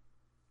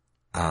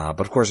 But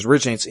of course it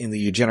originates in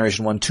the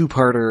Generation 1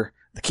 two-parter,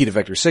 The Key to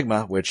Vector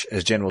Sigma, which,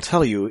 as Jen will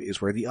tell you, is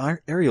where the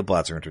aerial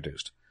bots are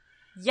introduced.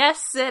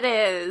 Yes, it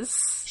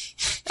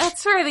is.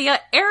 That's where the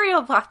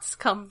aerial bots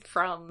come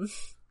from.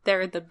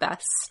 They're the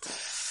best.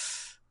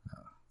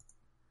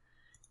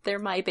 They're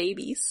my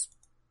babies.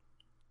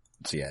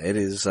 So yeah, it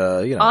is,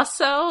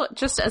 Also,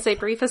 just as a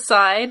brief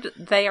aside,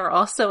 they are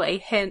also a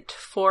hint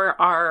for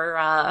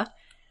our,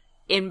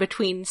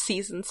 in-between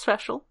season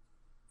special.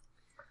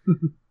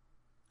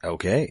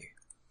 Okay.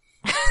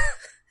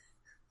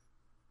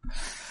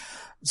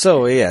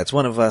 So, yeah, it's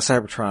one of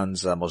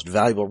Cybertron's most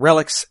valuable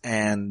relics,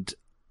 and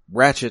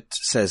Ratchet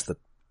says that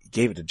he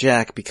gave it to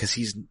Jack because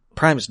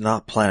Prime is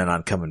not planning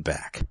on coming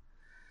back.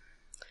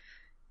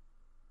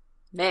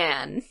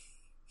 Man.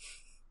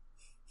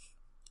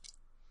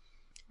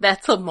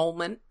 That's a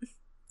moment.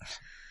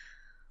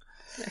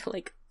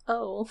 Like,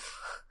 oh.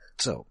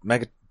 So,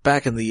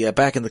 back in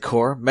the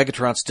core,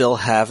 Megatron's still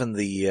having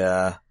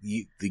the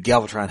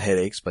Galvatron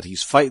headaches, but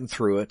he's fighting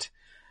through it.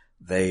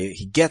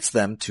 He gets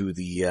them to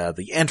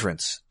the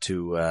entrance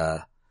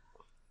to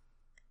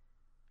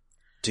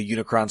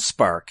Unicron's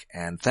Spark,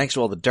 and thanks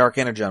to all the dark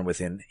energon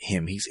within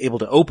him, he's able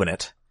to open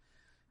it.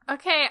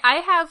 Okay,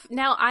 I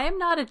am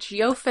not a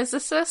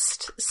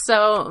geophysicist,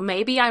 so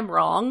maybe I'm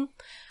wrong,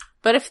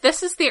 but if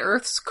this is the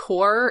Earth's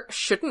core,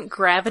 shouldn't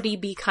gravity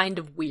be kind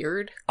of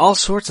weird? All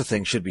sorts of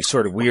things should be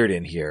sort of weird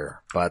in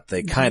here, but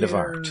they kind of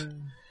aren't.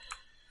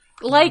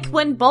 Like,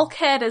 when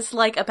Bulkhead is,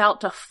 like,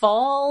 about to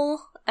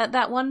fall at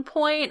that one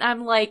point,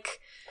 I'm like,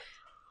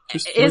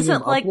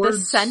 isn't, like, the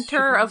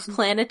center of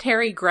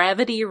planetary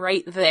gravity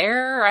right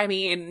there? I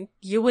mean,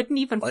 you wouldn't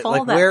even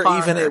fall that where far.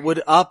 Even it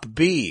would up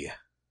be.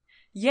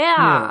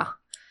 Yeah.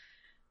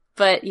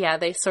 But, yeah,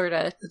 they sort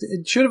of...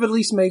 It should have at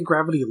least made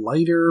gravity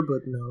lighter,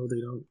 but no,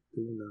 they don't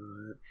do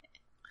that.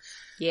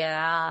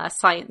 Yeah,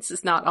 science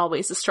is not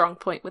always a strong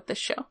point with this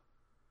show.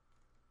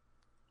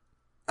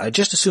 I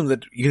just assume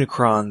that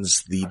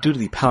Unicron's, due to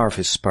the power of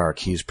his spark,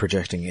 he's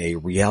projecting a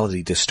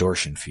reality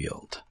distortion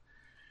field.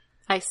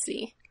 I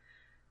see.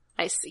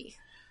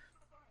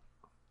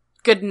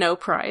 Good no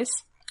prize.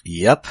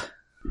 Yep.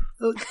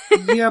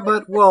 Yeah,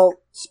 but, well,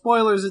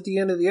 spoilers at the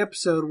end of the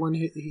episode, when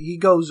he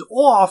goes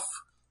off,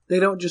 they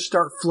don't just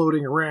start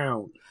floating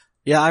around.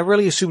 Yeah, I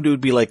really assumed it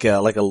would be like a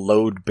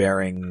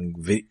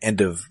load-bearing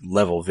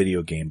end-of-level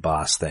video game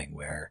boss thing,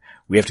 where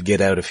we have to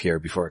get out of here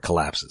before it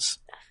collapses.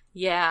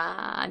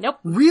 Yeah, nope.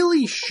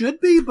 Really should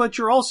be, but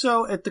you're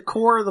also at the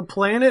core of the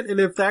planet, and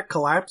if that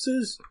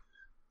collapses,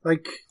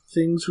 like,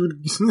 things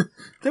would...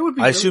 that would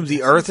be... I assume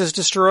the Earth is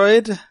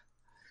destroyed?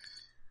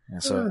 Yeah,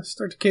 so...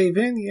 start to cave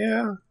in,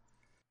 yeah.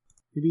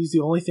 Maybe he's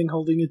the only thing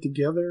holding it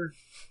together.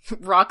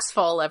 Rocks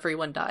fall,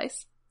 everyone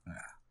dies. Yeah.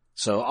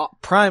 So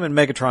Prime and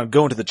Megatron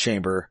go into the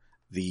chamber.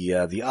 The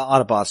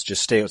Autobots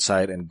just stay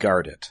outside and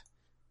guard it.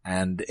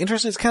 And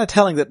interesting, it's kind of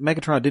telling that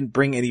Megatron didn't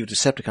bring any of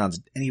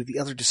the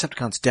other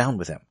Decepticons down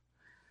with him.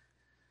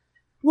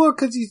 Well,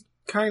 because he's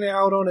kind of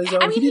out on his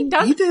own. I mean,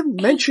 he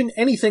didn't mention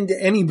anything to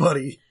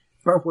anybody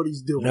about what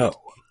he's doing. No.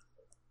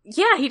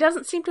 Yeah, he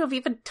doesn't seem to have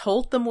even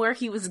told them where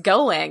he was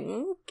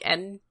going,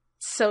 and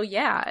so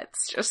yeah,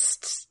 it's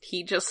just,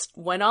 he just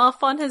went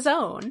off on his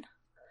own.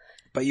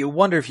 But you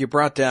wonder if you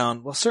brought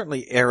down, well,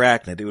 certainly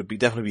Arachnid, it would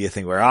definitely be a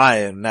thing where I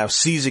am now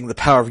seizing the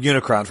power of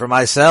Unicron for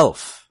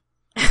myself.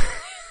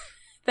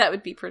 That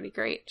would be pretty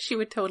great. She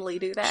would totally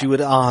do that. She would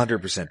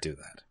 100% do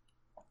that.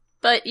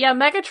 But yeah,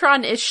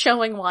 Megatron is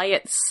showing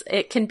why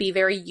it can be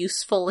very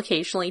useful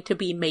occasionally to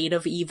be made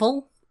of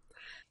evil.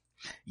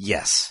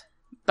 Yes.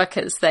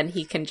 Because then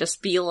he can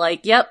just be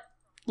like, yep,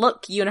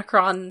 look,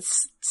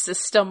 Unicron's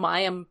system, I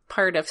am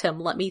part of him.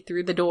 Let me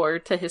through the door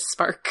to his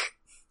spark.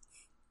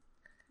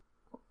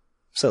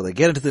 So they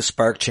get into the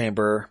spark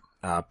chamber.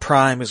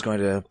 Prime is going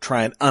to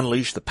try and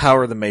unleash the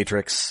power of the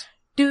Matrix.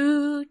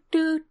 Do,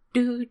 do,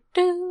 do,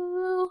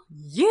 do.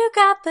 You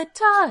got the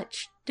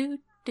touch. Do,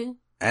 do.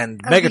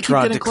 And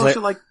Megatron declares...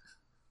 Like,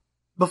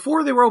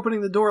 before they were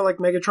opening the door, like,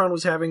 Megatron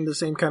was having the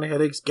same kind of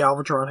headaches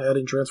Galvatron had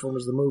in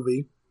Transformers the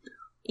movie.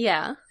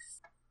 Yeah.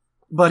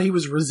 But he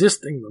was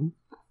resisting them.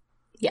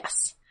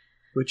 Yes.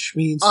 Which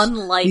means...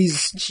 Unlike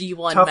he's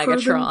G1 tougher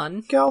Megatron.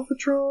 Than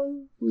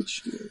Galvatron,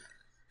 which...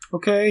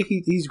 Okay,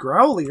 he's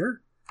growlier.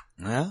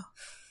 Yeah.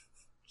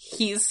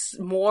 He's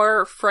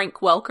more Frank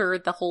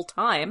Welker the whole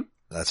time.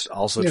 That's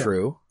also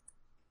true.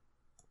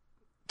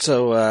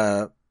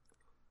 So,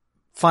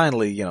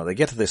 finally, they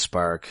get to this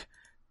spark.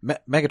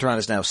 Megatron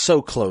is now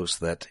so close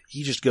that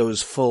he just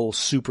goes full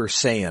Super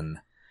Saiyan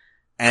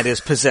and is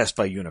possessed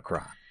by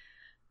Unicron.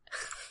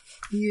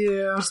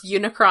 Yeah. Just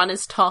Unicron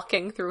is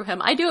talking through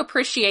him. I do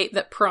appreciate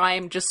that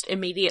Prime just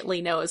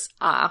immediately knows,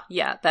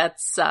 yeah,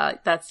 that's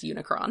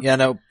Unicron. Yeah,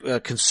 no,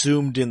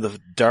 consumed in the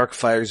dark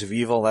fires of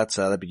evil,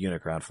 that'd be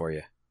Unicron for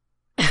you.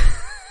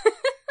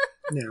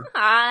 Yeah.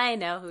 I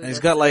know who and he's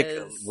got, like,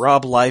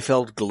 Rob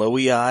Liefeld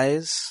glowy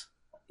eyes.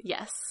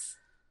 Yes.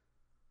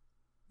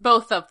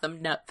 Both of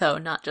them, though,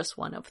 not just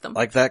one of them.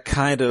 Like that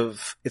kind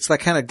of, it's that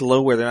kind of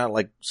glow where they're not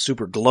like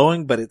super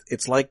glowing, but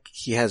it's like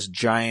he has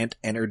giant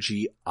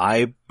energy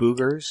eye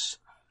boogers.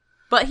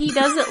 But he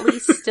does at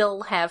least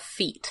still have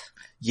feet.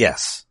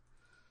 Yes.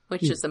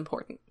 Which is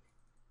important.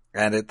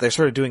 And they're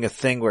sort of doing a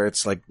thing where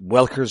it's like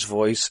Welker's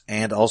voice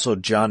and also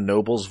John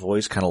Noble's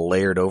voice kind of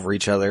layered over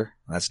each other.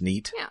 That's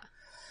neat. Yeah,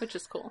 which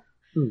is cool.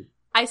 Hmm.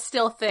 I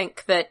still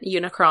think that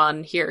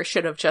Unicron here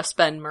should have just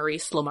been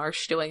Maurice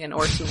LaMarche doing an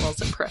Orson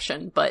Welles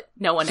impression, but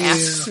no one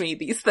asks me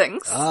these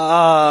things.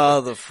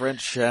 Ah, the French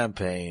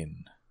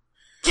champagne.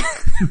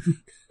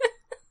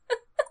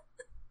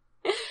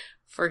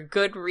 For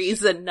good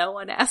reason, no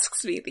one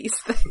asks me these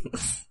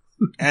things.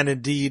 And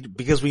indeed,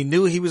 because we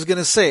knew he was going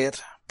to say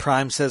it,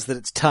 Prime says that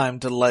it's time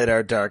to light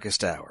our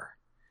darkest hour.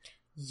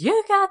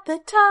 You got the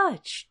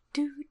touch.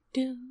 Do,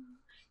 do,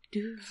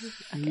 do.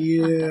 Okay,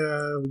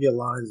 yeah, we get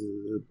lines of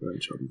a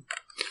bunch of them.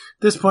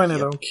 At this point, I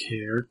don't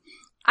care.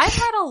 I've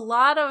had a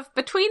lot of,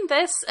 between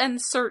this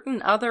and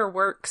certain other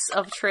works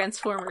of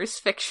Transformers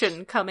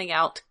fiction coming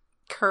out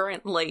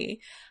currently,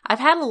 I've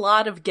had a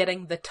lot of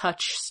getting the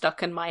touch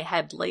stuck in my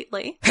head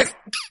lately.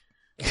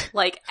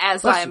 Like,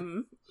 as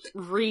I'm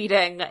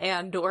reading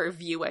and or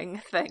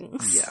viewing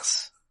things.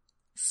 Yes.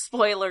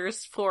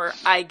 Spoilers for,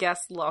 I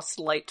guess, Lost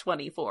Light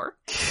 24.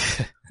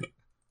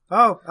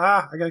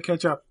 I gotta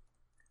catch up.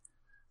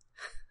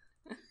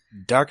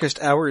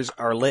 Darkest hours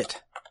are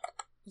lit.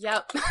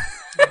 Yep. God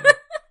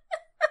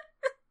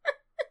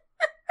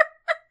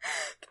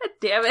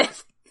damn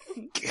it.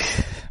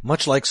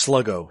 Much like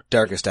Sluggo,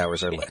 darkest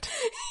hours are lit.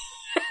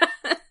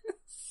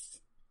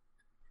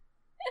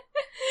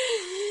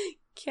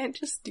 Can't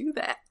just do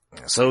that.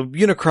 So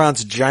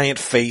Unicron's giant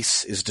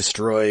face is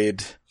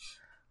destroyed.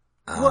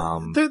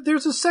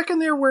 There's a second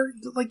there where,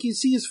 like, you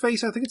see his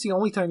face. I think it's the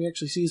only time you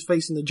actually see his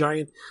face in the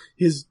giant.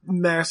 His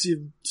massive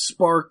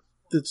spark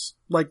that's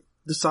like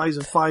the size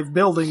of 5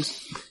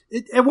 buildings.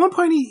 At one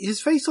point,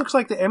 his face looks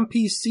like the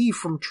NPC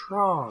from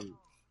Tron.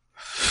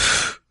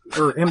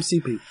 Or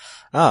MCP.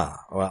 Ah,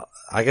 well,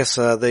 I guess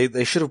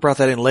they should have brought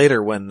that in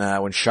later when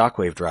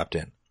Shockwave dropped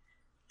in.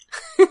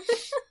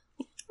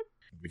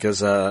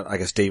 Because I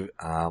guess Dave,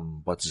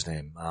 what's his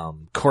name?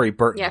 Corey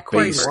Burton. Yeah,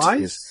 Corey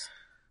Burton.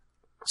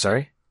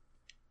 Sorry?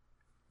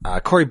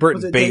 Corey Burton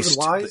Was it based.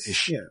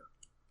 David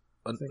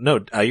Wise? No,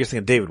 you're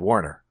thinking David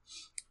Warner.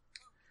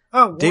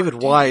 Oh, David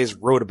Wise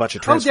wrote a bunch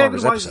of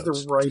Transformers David Wise episodes.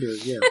 is the writer,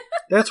 yeah.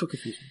 That's what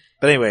confused me.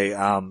 But anyway,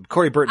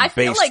 Corey Burton I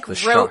feel based like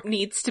the wrote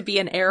needs to be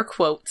in air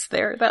quotes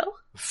there, though.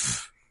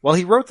 Well,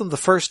 he wrote them the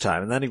first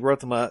time, and then he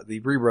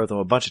rewrote them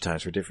a bunch of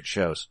times for different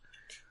shows.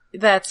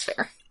 That's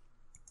fair.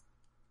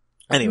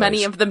 Anyways.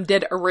 Many of them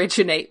did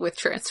originate with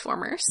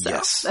Transformers, so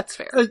Yes. that's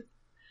fair.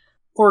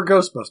 Or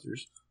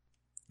Ghostbusters.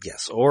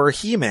 Yes, or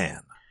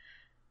He-Man.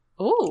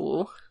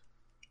 Ooh.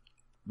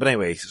 But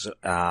anyway, so,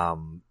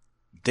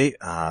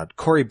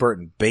 Corey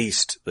Burton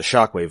based the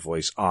Shockwave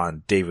voice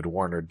on David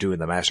Warner doing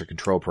the Master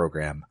Control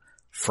program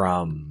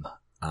from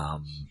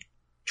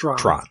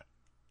Tron.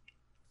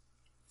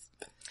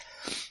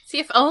 See,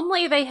 if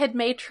only they had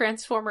made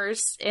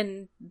Transformers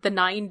in the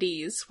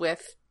 90s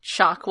with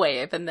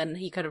Shockwave, and then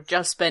he could have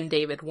just been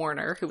David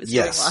Warner, who was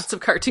doing lots of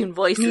cartoon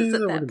voices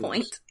at that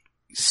point.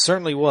 He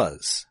certainly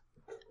was.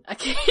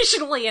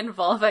 Occasionally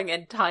involving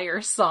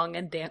entire song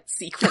and dance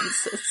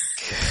sequences.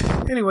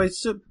 Anyway,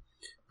 so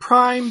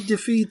Prime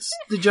defeats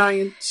the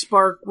giant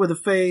spark with a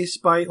face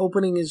by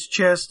opening his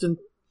chest and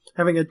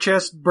having a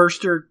chest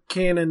burster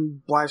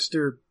cannon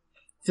blaster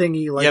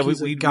thingy. Like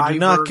we do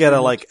not get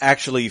a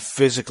actually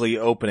physically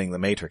opening the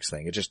Matrix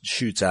thing. It just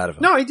shoots out of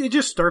him. No, it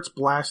just starts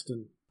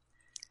blasting.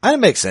 And it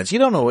makes sense. You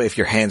don't know if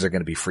your hands are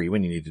going to be free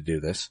when you need to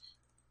do this.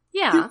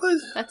 Yeah,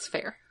 that's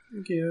fair.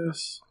 I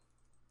guess.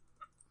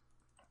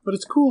 But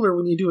it's cooler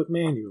when you do it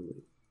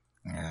manually.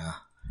 Yeah.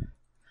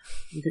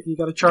 You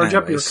got to charge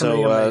up your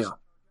Kamehameha.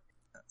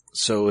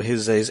 So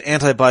his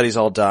antibodies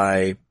all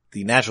die.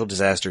 The natural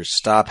disasters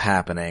stop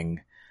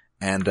happening.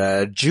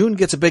 And June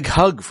gets a big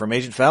hug from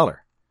Agent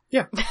Fowler.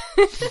 Yeah.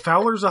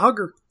 Fowler's a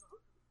hugger.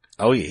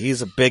 Oh, yeah.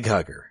 He's a big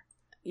hugger.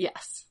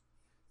 Yes.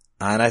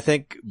 And I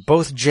think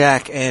both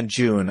Jack and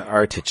June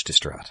are titch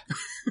distraught.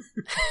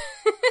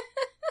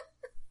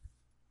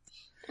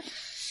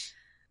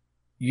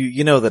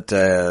 You know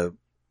that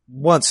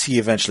once he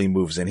eventually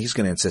moves in, he's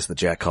going to insist that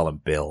Jack call him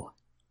Bill.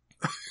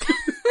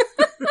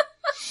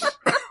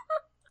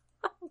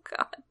 Oh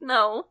God,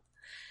 no.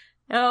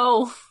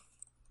 No.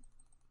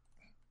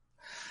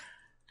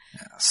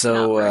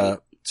 So, right.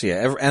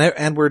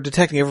 and we're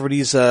detecting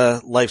everybody's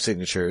life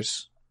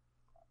signatures.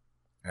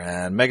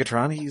 And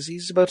Megatron,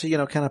 he's about to,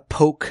 kind of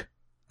poke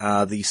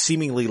the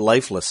seemingly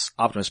lifeless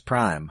Optimus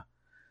Prime.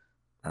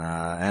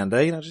 And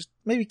just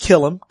maybe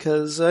kill him,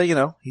 cause,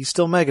 he's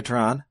still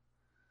Megatron.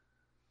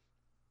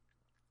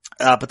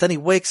 But then he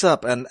wakes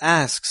up and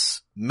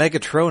asks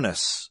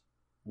Megatronus,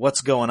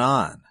 what's going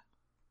on?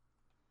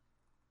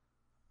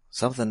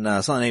 Something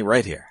ain't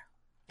right here.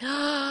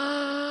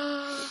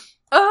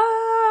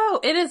 Oh,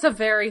 it is a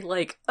very,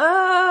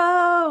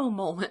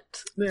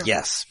 moment. Yeah.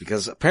 Yes,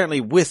 because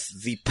apparently with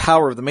the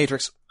power of the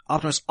Matrix,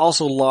 Optimus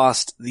also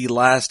lost the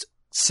last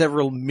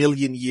several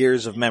million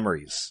years of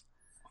memories.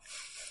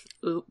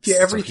 Oops. Yeah,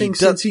 everything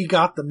since he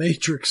got the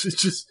Matrix.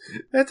 It's just,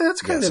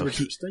 that's kind of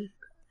interesting.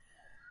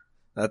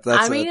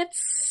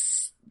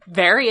 It's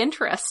very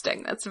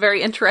interesting. That's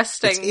very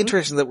interesting. It's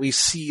interesting that we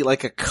see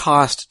a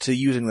cost to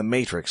using the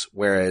Matrix,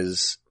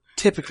 whereas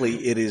typically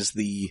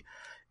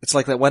it's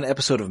like that one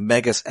episode of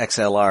Megas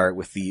XLR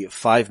with the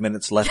 5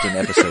 minutes left in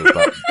episode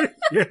button.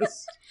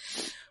 Yes.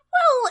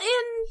 Well,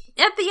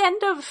 at the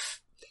end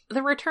of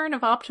The Return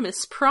of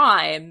Optimus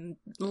Prime,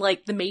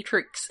 the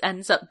Matrix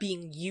ends up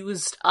being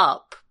used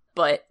up,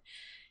 but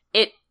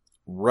it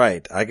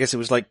Right. I guess it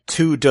was like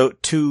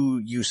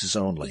two uses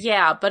only.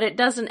 Yeah, but it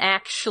doesn't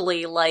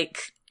actually,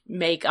 like,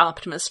 make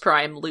Optimus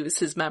Prime lose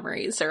his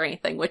memories or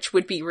anything, which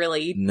would be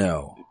really...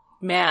 No.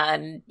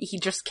 Man, he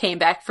just came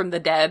back from the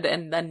dead,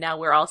 and then now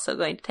we're also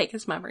going to take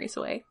his memories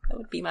away. That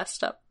would be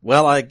messed up.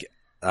 Well, I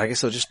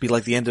guess it'll just be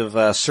like the end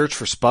of Search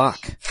for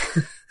Spock.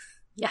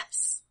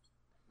 Yes.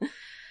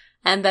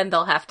 And then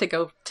they'll have to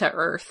go to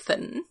Earth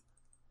and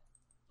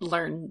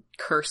learn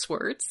curse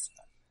words.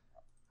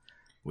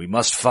 We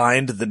must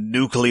find the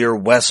nuclear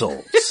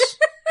vessels.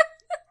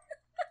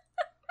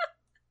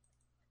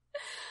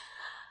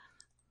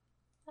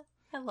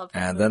 I love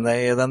that. And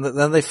movie.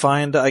 then they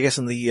find, I guess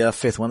in the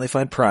fifth one, they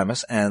find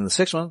Primus, and the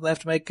sixth one, they have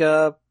to make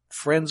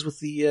friends with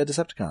the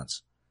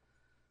Decepticons.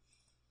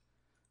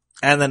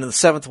 And then in the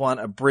seventh one,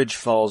 a bridge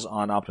falls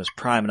on Optimus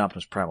Prime, and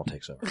Optimus Primal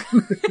takes over.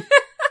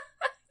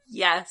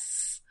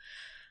 Yes.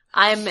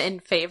 I'm in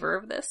favor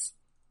of this.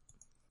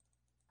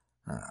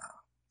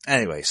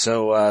 Anyway,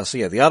 so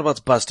yeah, the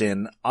Autobots bust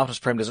in. Optimus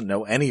Prime doesn't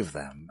know any of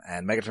them,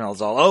 and Megatron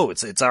is all, "Oh,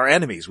 it's our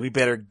enemies. We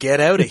better get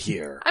out of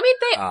here." I mean,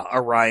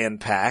 Orion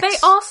Pax. They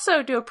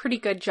also do a pretty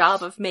good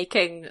job of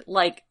making,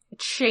 like,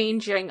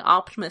 changing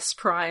Optimus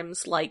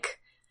Prime's, like,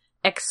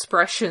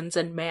 expressions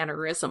and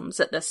mannerisms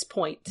at this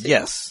point, too.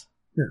 Yes.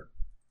 Yeah.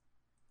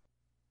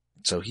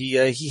 So he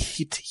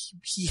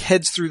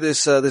heads through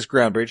this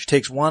ground bridge,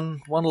 takes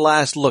one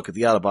last look at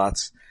the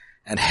Autobots,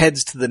 and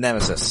heads to the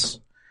Nemesis,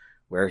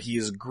 where he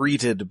is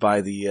greeted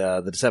by the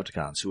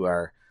Decepticons, who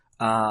are,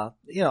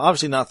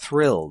 obviously not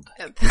thrilled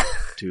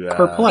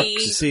to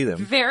see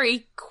them.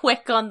 Very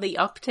quick on the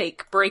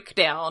uptake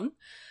breakdown,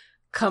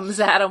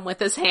 comes at him with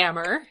his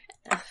hammer,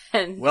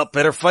 and... Well,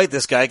 better fight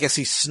this guy. I guess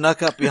he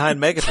snuck up behind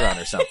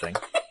Megatron or something.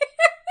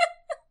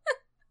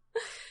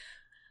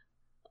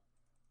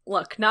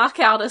 Look, knock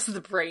out us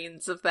the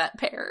brains of that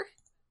pair.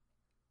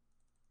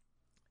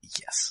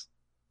 Yes.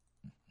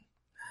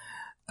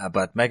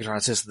 But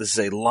Megatron says this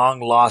is a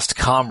long-lost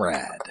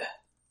comrade.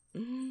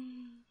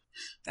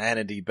 And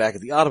indeed, back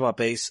at the Autobot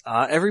base,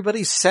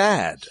 everybody's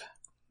sad.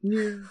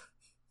 Yeah.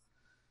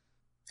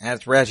 And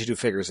it's Ratchet who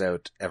figures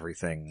out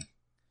everything,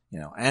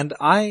 and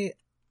I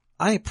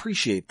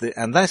appreciate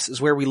and this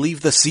is where we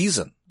leave the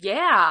season.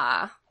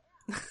 Yeah.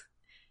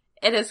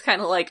 It is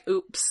kind of like,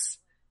 oops.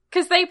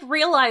 Because they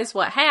realize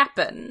what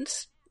happened.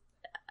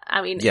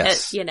 I mean,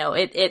 yes.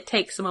 It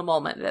takes them a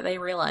moment that they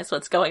realize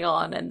what's going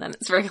on, and then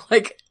it's very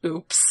like,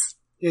 oops.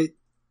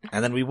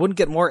 And then we wouldn't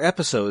get more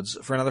episodes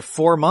for another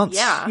 4 months.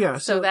 Yeah,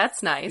 so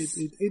that's nice.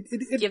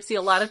 It gives you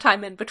a lot of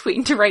time in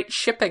between to write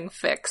shipping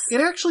fix.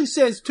 It actually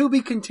says, to be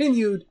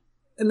continued,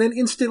 and then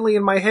instantly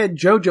in my head,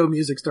 JoJo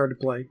music started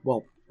playing.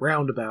 Well,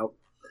 roundabout.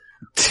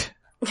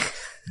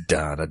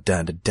 Da da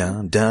da da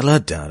da da da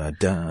da da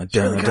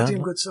da. Really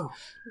goddamn good song.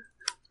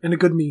 And a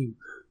good meme.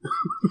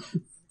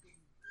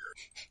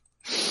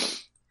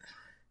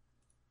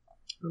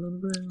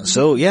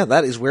 So yeah,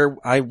 that is where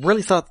I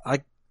really thought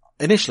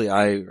initially,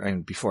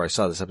 before I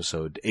saw this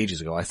episode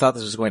ages ago, I thought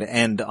this was going to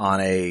end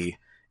on a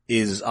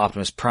 "is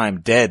Optimus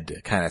Prime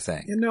dead" kind of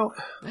thing.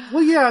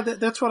 Well, yeah,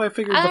 that's what I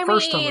figured the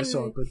first time I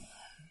saw it, but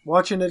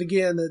watching it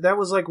again, that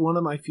was like one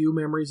of my few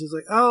memories. Is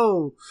like,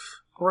 oh,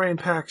 Orion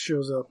Pax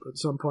shows up at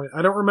some point.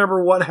 I don't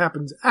remember what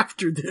happens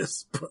after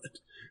this, but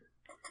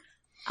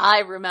I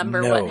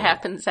remember what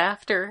happens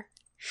after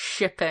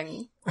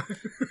shipping.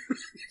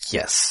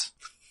 Yes.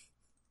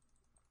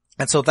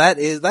 And so that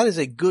is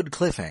a good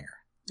cliffhanger.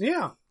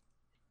 Yeah.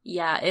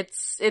 Yeah,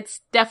 it's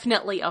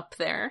definitely up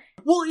there.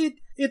 Well,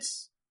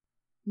 it's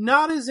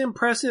not as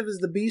impressive as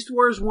the Beast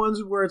Wars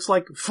ones where it's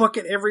like, fuck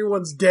it,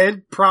 everyone's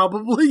dead,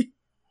 probably.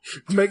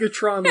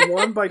 Megatron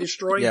won by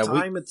destroying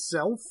time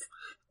itself.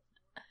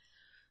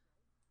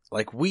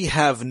 Like, we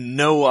have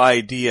no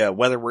idea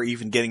whether we're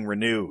even getting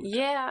renewed.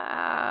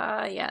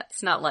 Yeah,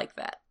 it's not like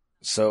that.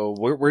 So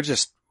we're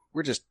just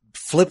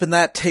flipping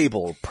that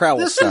table,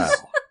 Prowl style.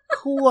 Is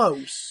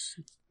close.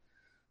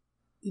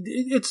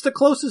 It's the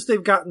closest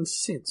they've gotten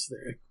since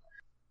there.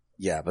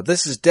 Yeah, but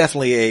this is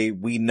definitely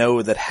we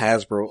know that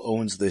Hasbro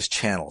owns this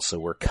channel, so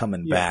we're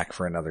coming back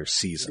for another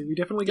season. We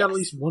definitely got at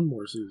least one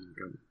more season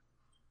coming.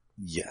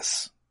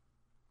 Yes.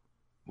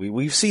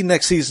 We've seen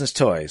next season's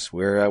toys.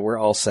 We're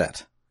all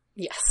set.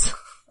 Yes.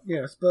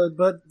 Yes,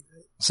 but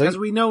so, as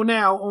we know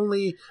now,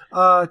 only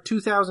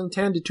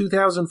 2010 to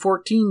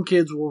 2014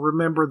 kids will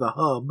remember the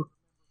hub.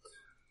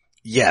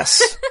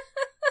 Yes.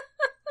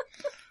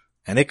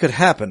 And it could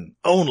happen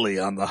only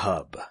on the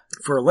hub.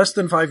 For less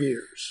than 5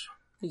 years.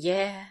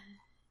 Yeah.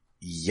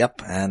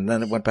 Yep, and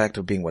then it went back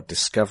to being,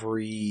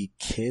 Discovery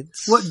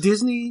Kids? What,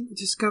 Disney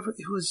Discovery?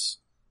 It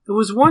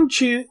was one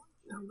channel.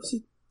 Was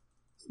it?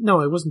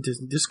 No, it wasn't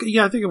Disney.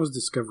 I think it was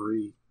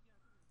Discovery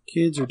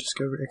Kids or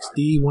Discovery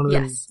XD, one of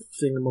them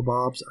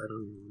thingamabobs. I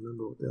don't even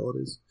remember what the hell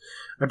it is.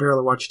 I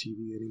barely watch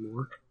TV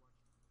anymore.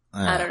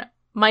 I don't know.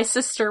 My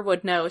sister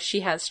would know.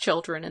 She has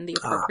children in the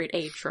appropriate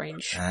age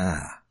range.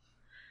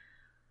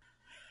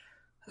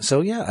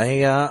 So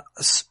yeah,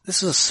 this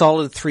is a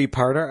solid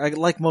 3-parter. I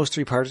like most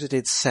 3-parters, it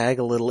did sag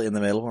a little in the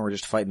middle when we're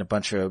just fighting a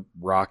bunch of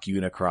rock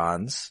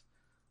Unicrons.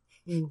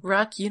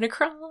 Rock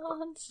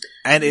Unicrons.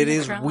 And it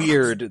is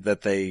weird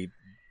that they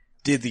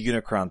did the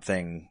Unicron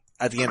thing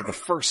at the end of the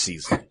first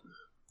season.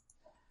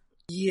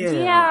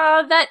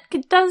 Yeah, that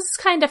does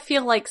kind of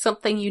feel like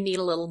something you need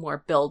a little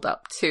more build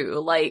up to.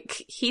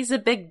 Like, he's a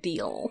big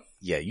deal.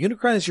 Yeah,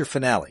 Unicron is your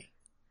finale.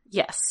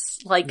 Yes,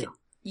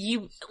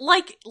 you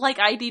like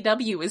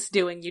IDW is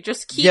doing. You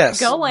just keep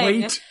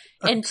going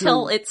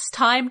until it's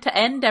time to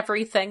end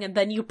everything, and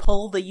then you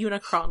pull the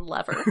Unicron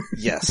lever.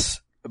 Yes,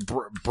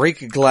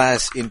 break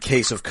glass in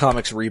case of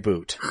comics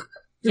reboot.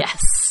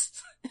 Yes,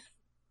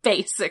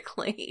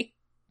 basically,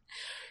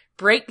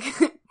 break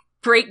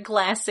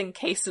glass in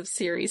case of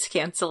series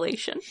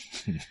cancellation.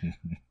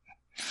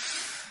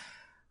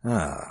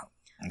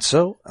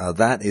 So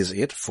that is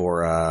it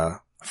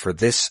for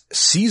this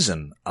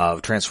season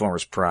of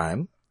Transformers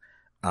Prime.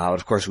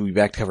 Of course, we'll be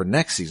back to cover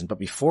next season, but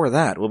before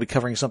that, we'll be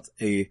covering something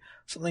a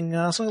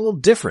little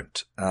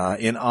different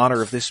in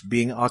honor of this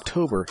being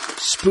October,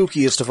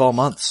 spookiest of all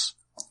months.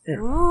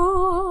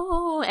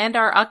 Ooh, and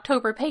our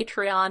October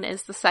Patreon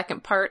is the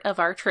second part of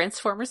our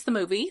Transformers the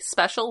Movie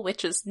special,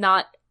 which is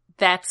not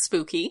that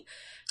spooky.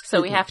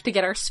 So we have to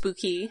get our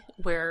spooky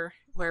where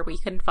we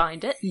can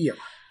find it. Yeah.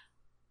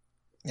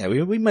 Yeah,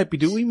 we might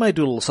do a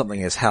little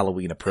something as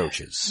Halloween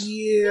approaches.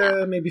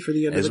 Yeah, maybe for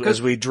the end of the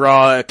as we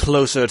draw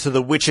closer to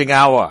the witching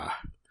hour.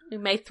 We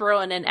may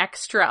throw in an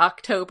extra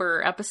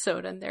October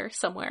episode in there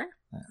somewhere.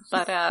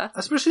 But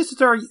especially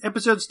since our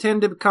episodes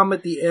tend to come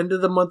at the end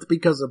of the month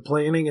because of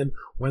planning and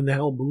when the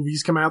hell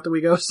movies come out that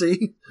we go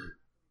see.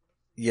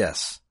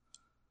 Yes.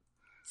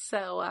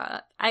 So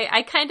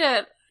I kind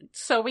of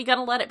we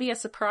gotta let it be a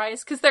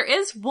surprise because there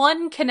is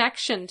one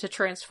connection to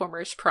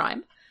Transformers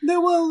Prime.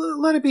 No, well,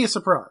 let it be a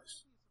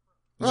surprise.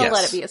 We'll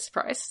let it be a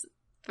surprise.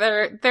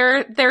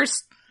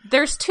 There's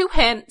two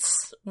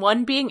hints,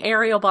 one being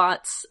aerial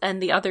bots and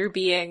the other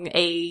being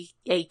a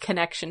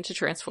connection to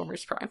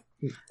Transformers Prime.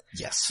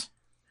 Yes.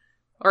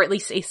 Or at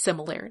least a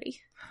similarity.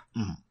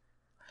 Mm.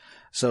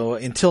 So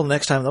until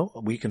next time though,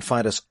 we can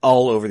find us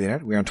all over the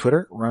internet. We're on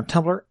Twitter, we're on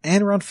Tumblr,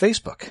 and we're on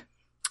Facebook.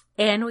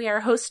 And we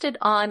are hosted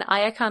on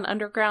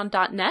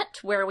iaconunderground.net,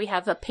 where we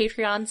have a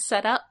Patreon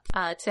set up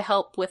to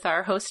help with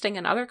our hosting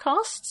and other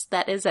costs.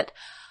 That is at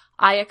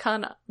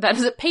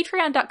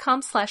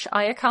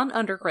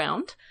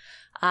patreon.com/iaconunderground.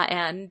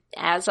 And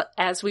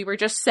as we were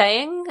just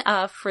saying,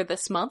 for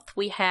this month,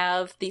 we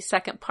have the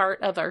second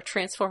part of our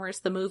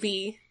Transformers the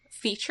Movie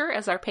feature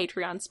as our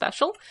Patreon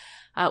special,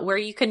 where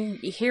you can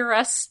hear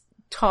us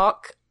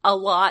talk a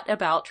lot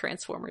about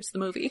Transformers the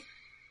Movie.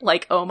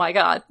 Like, oh my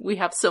god, we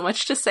have so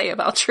much to say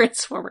about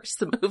Transformers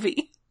the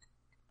Movie.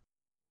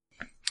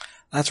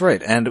 That's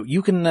right, and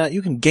you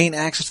can gain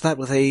access to that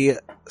with a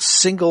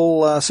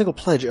single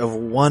pledge of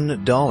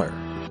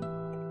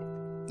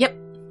 $1. Yep.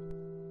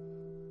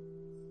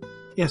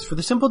 Yes, for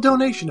the simple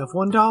donation of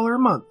 $1 a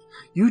month,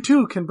 you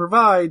too can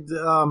provide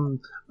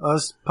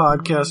us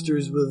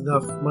podcasters with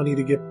enough money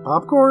to get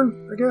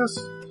popcorn, I guess.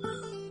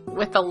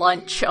 With a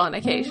lunch on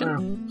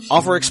occasion. Yeah.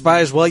 Offer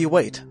expires while you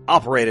wait.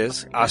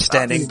 Operators are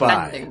standing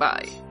by.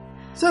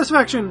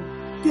 Satisfaction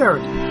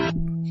guaranteed.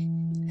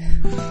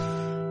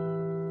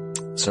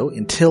 So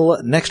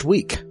until next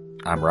week,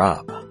 I'm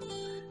Rob.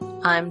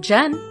 I'm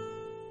Jen.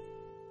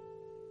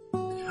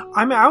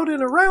 I'm out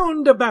and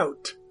around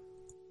about.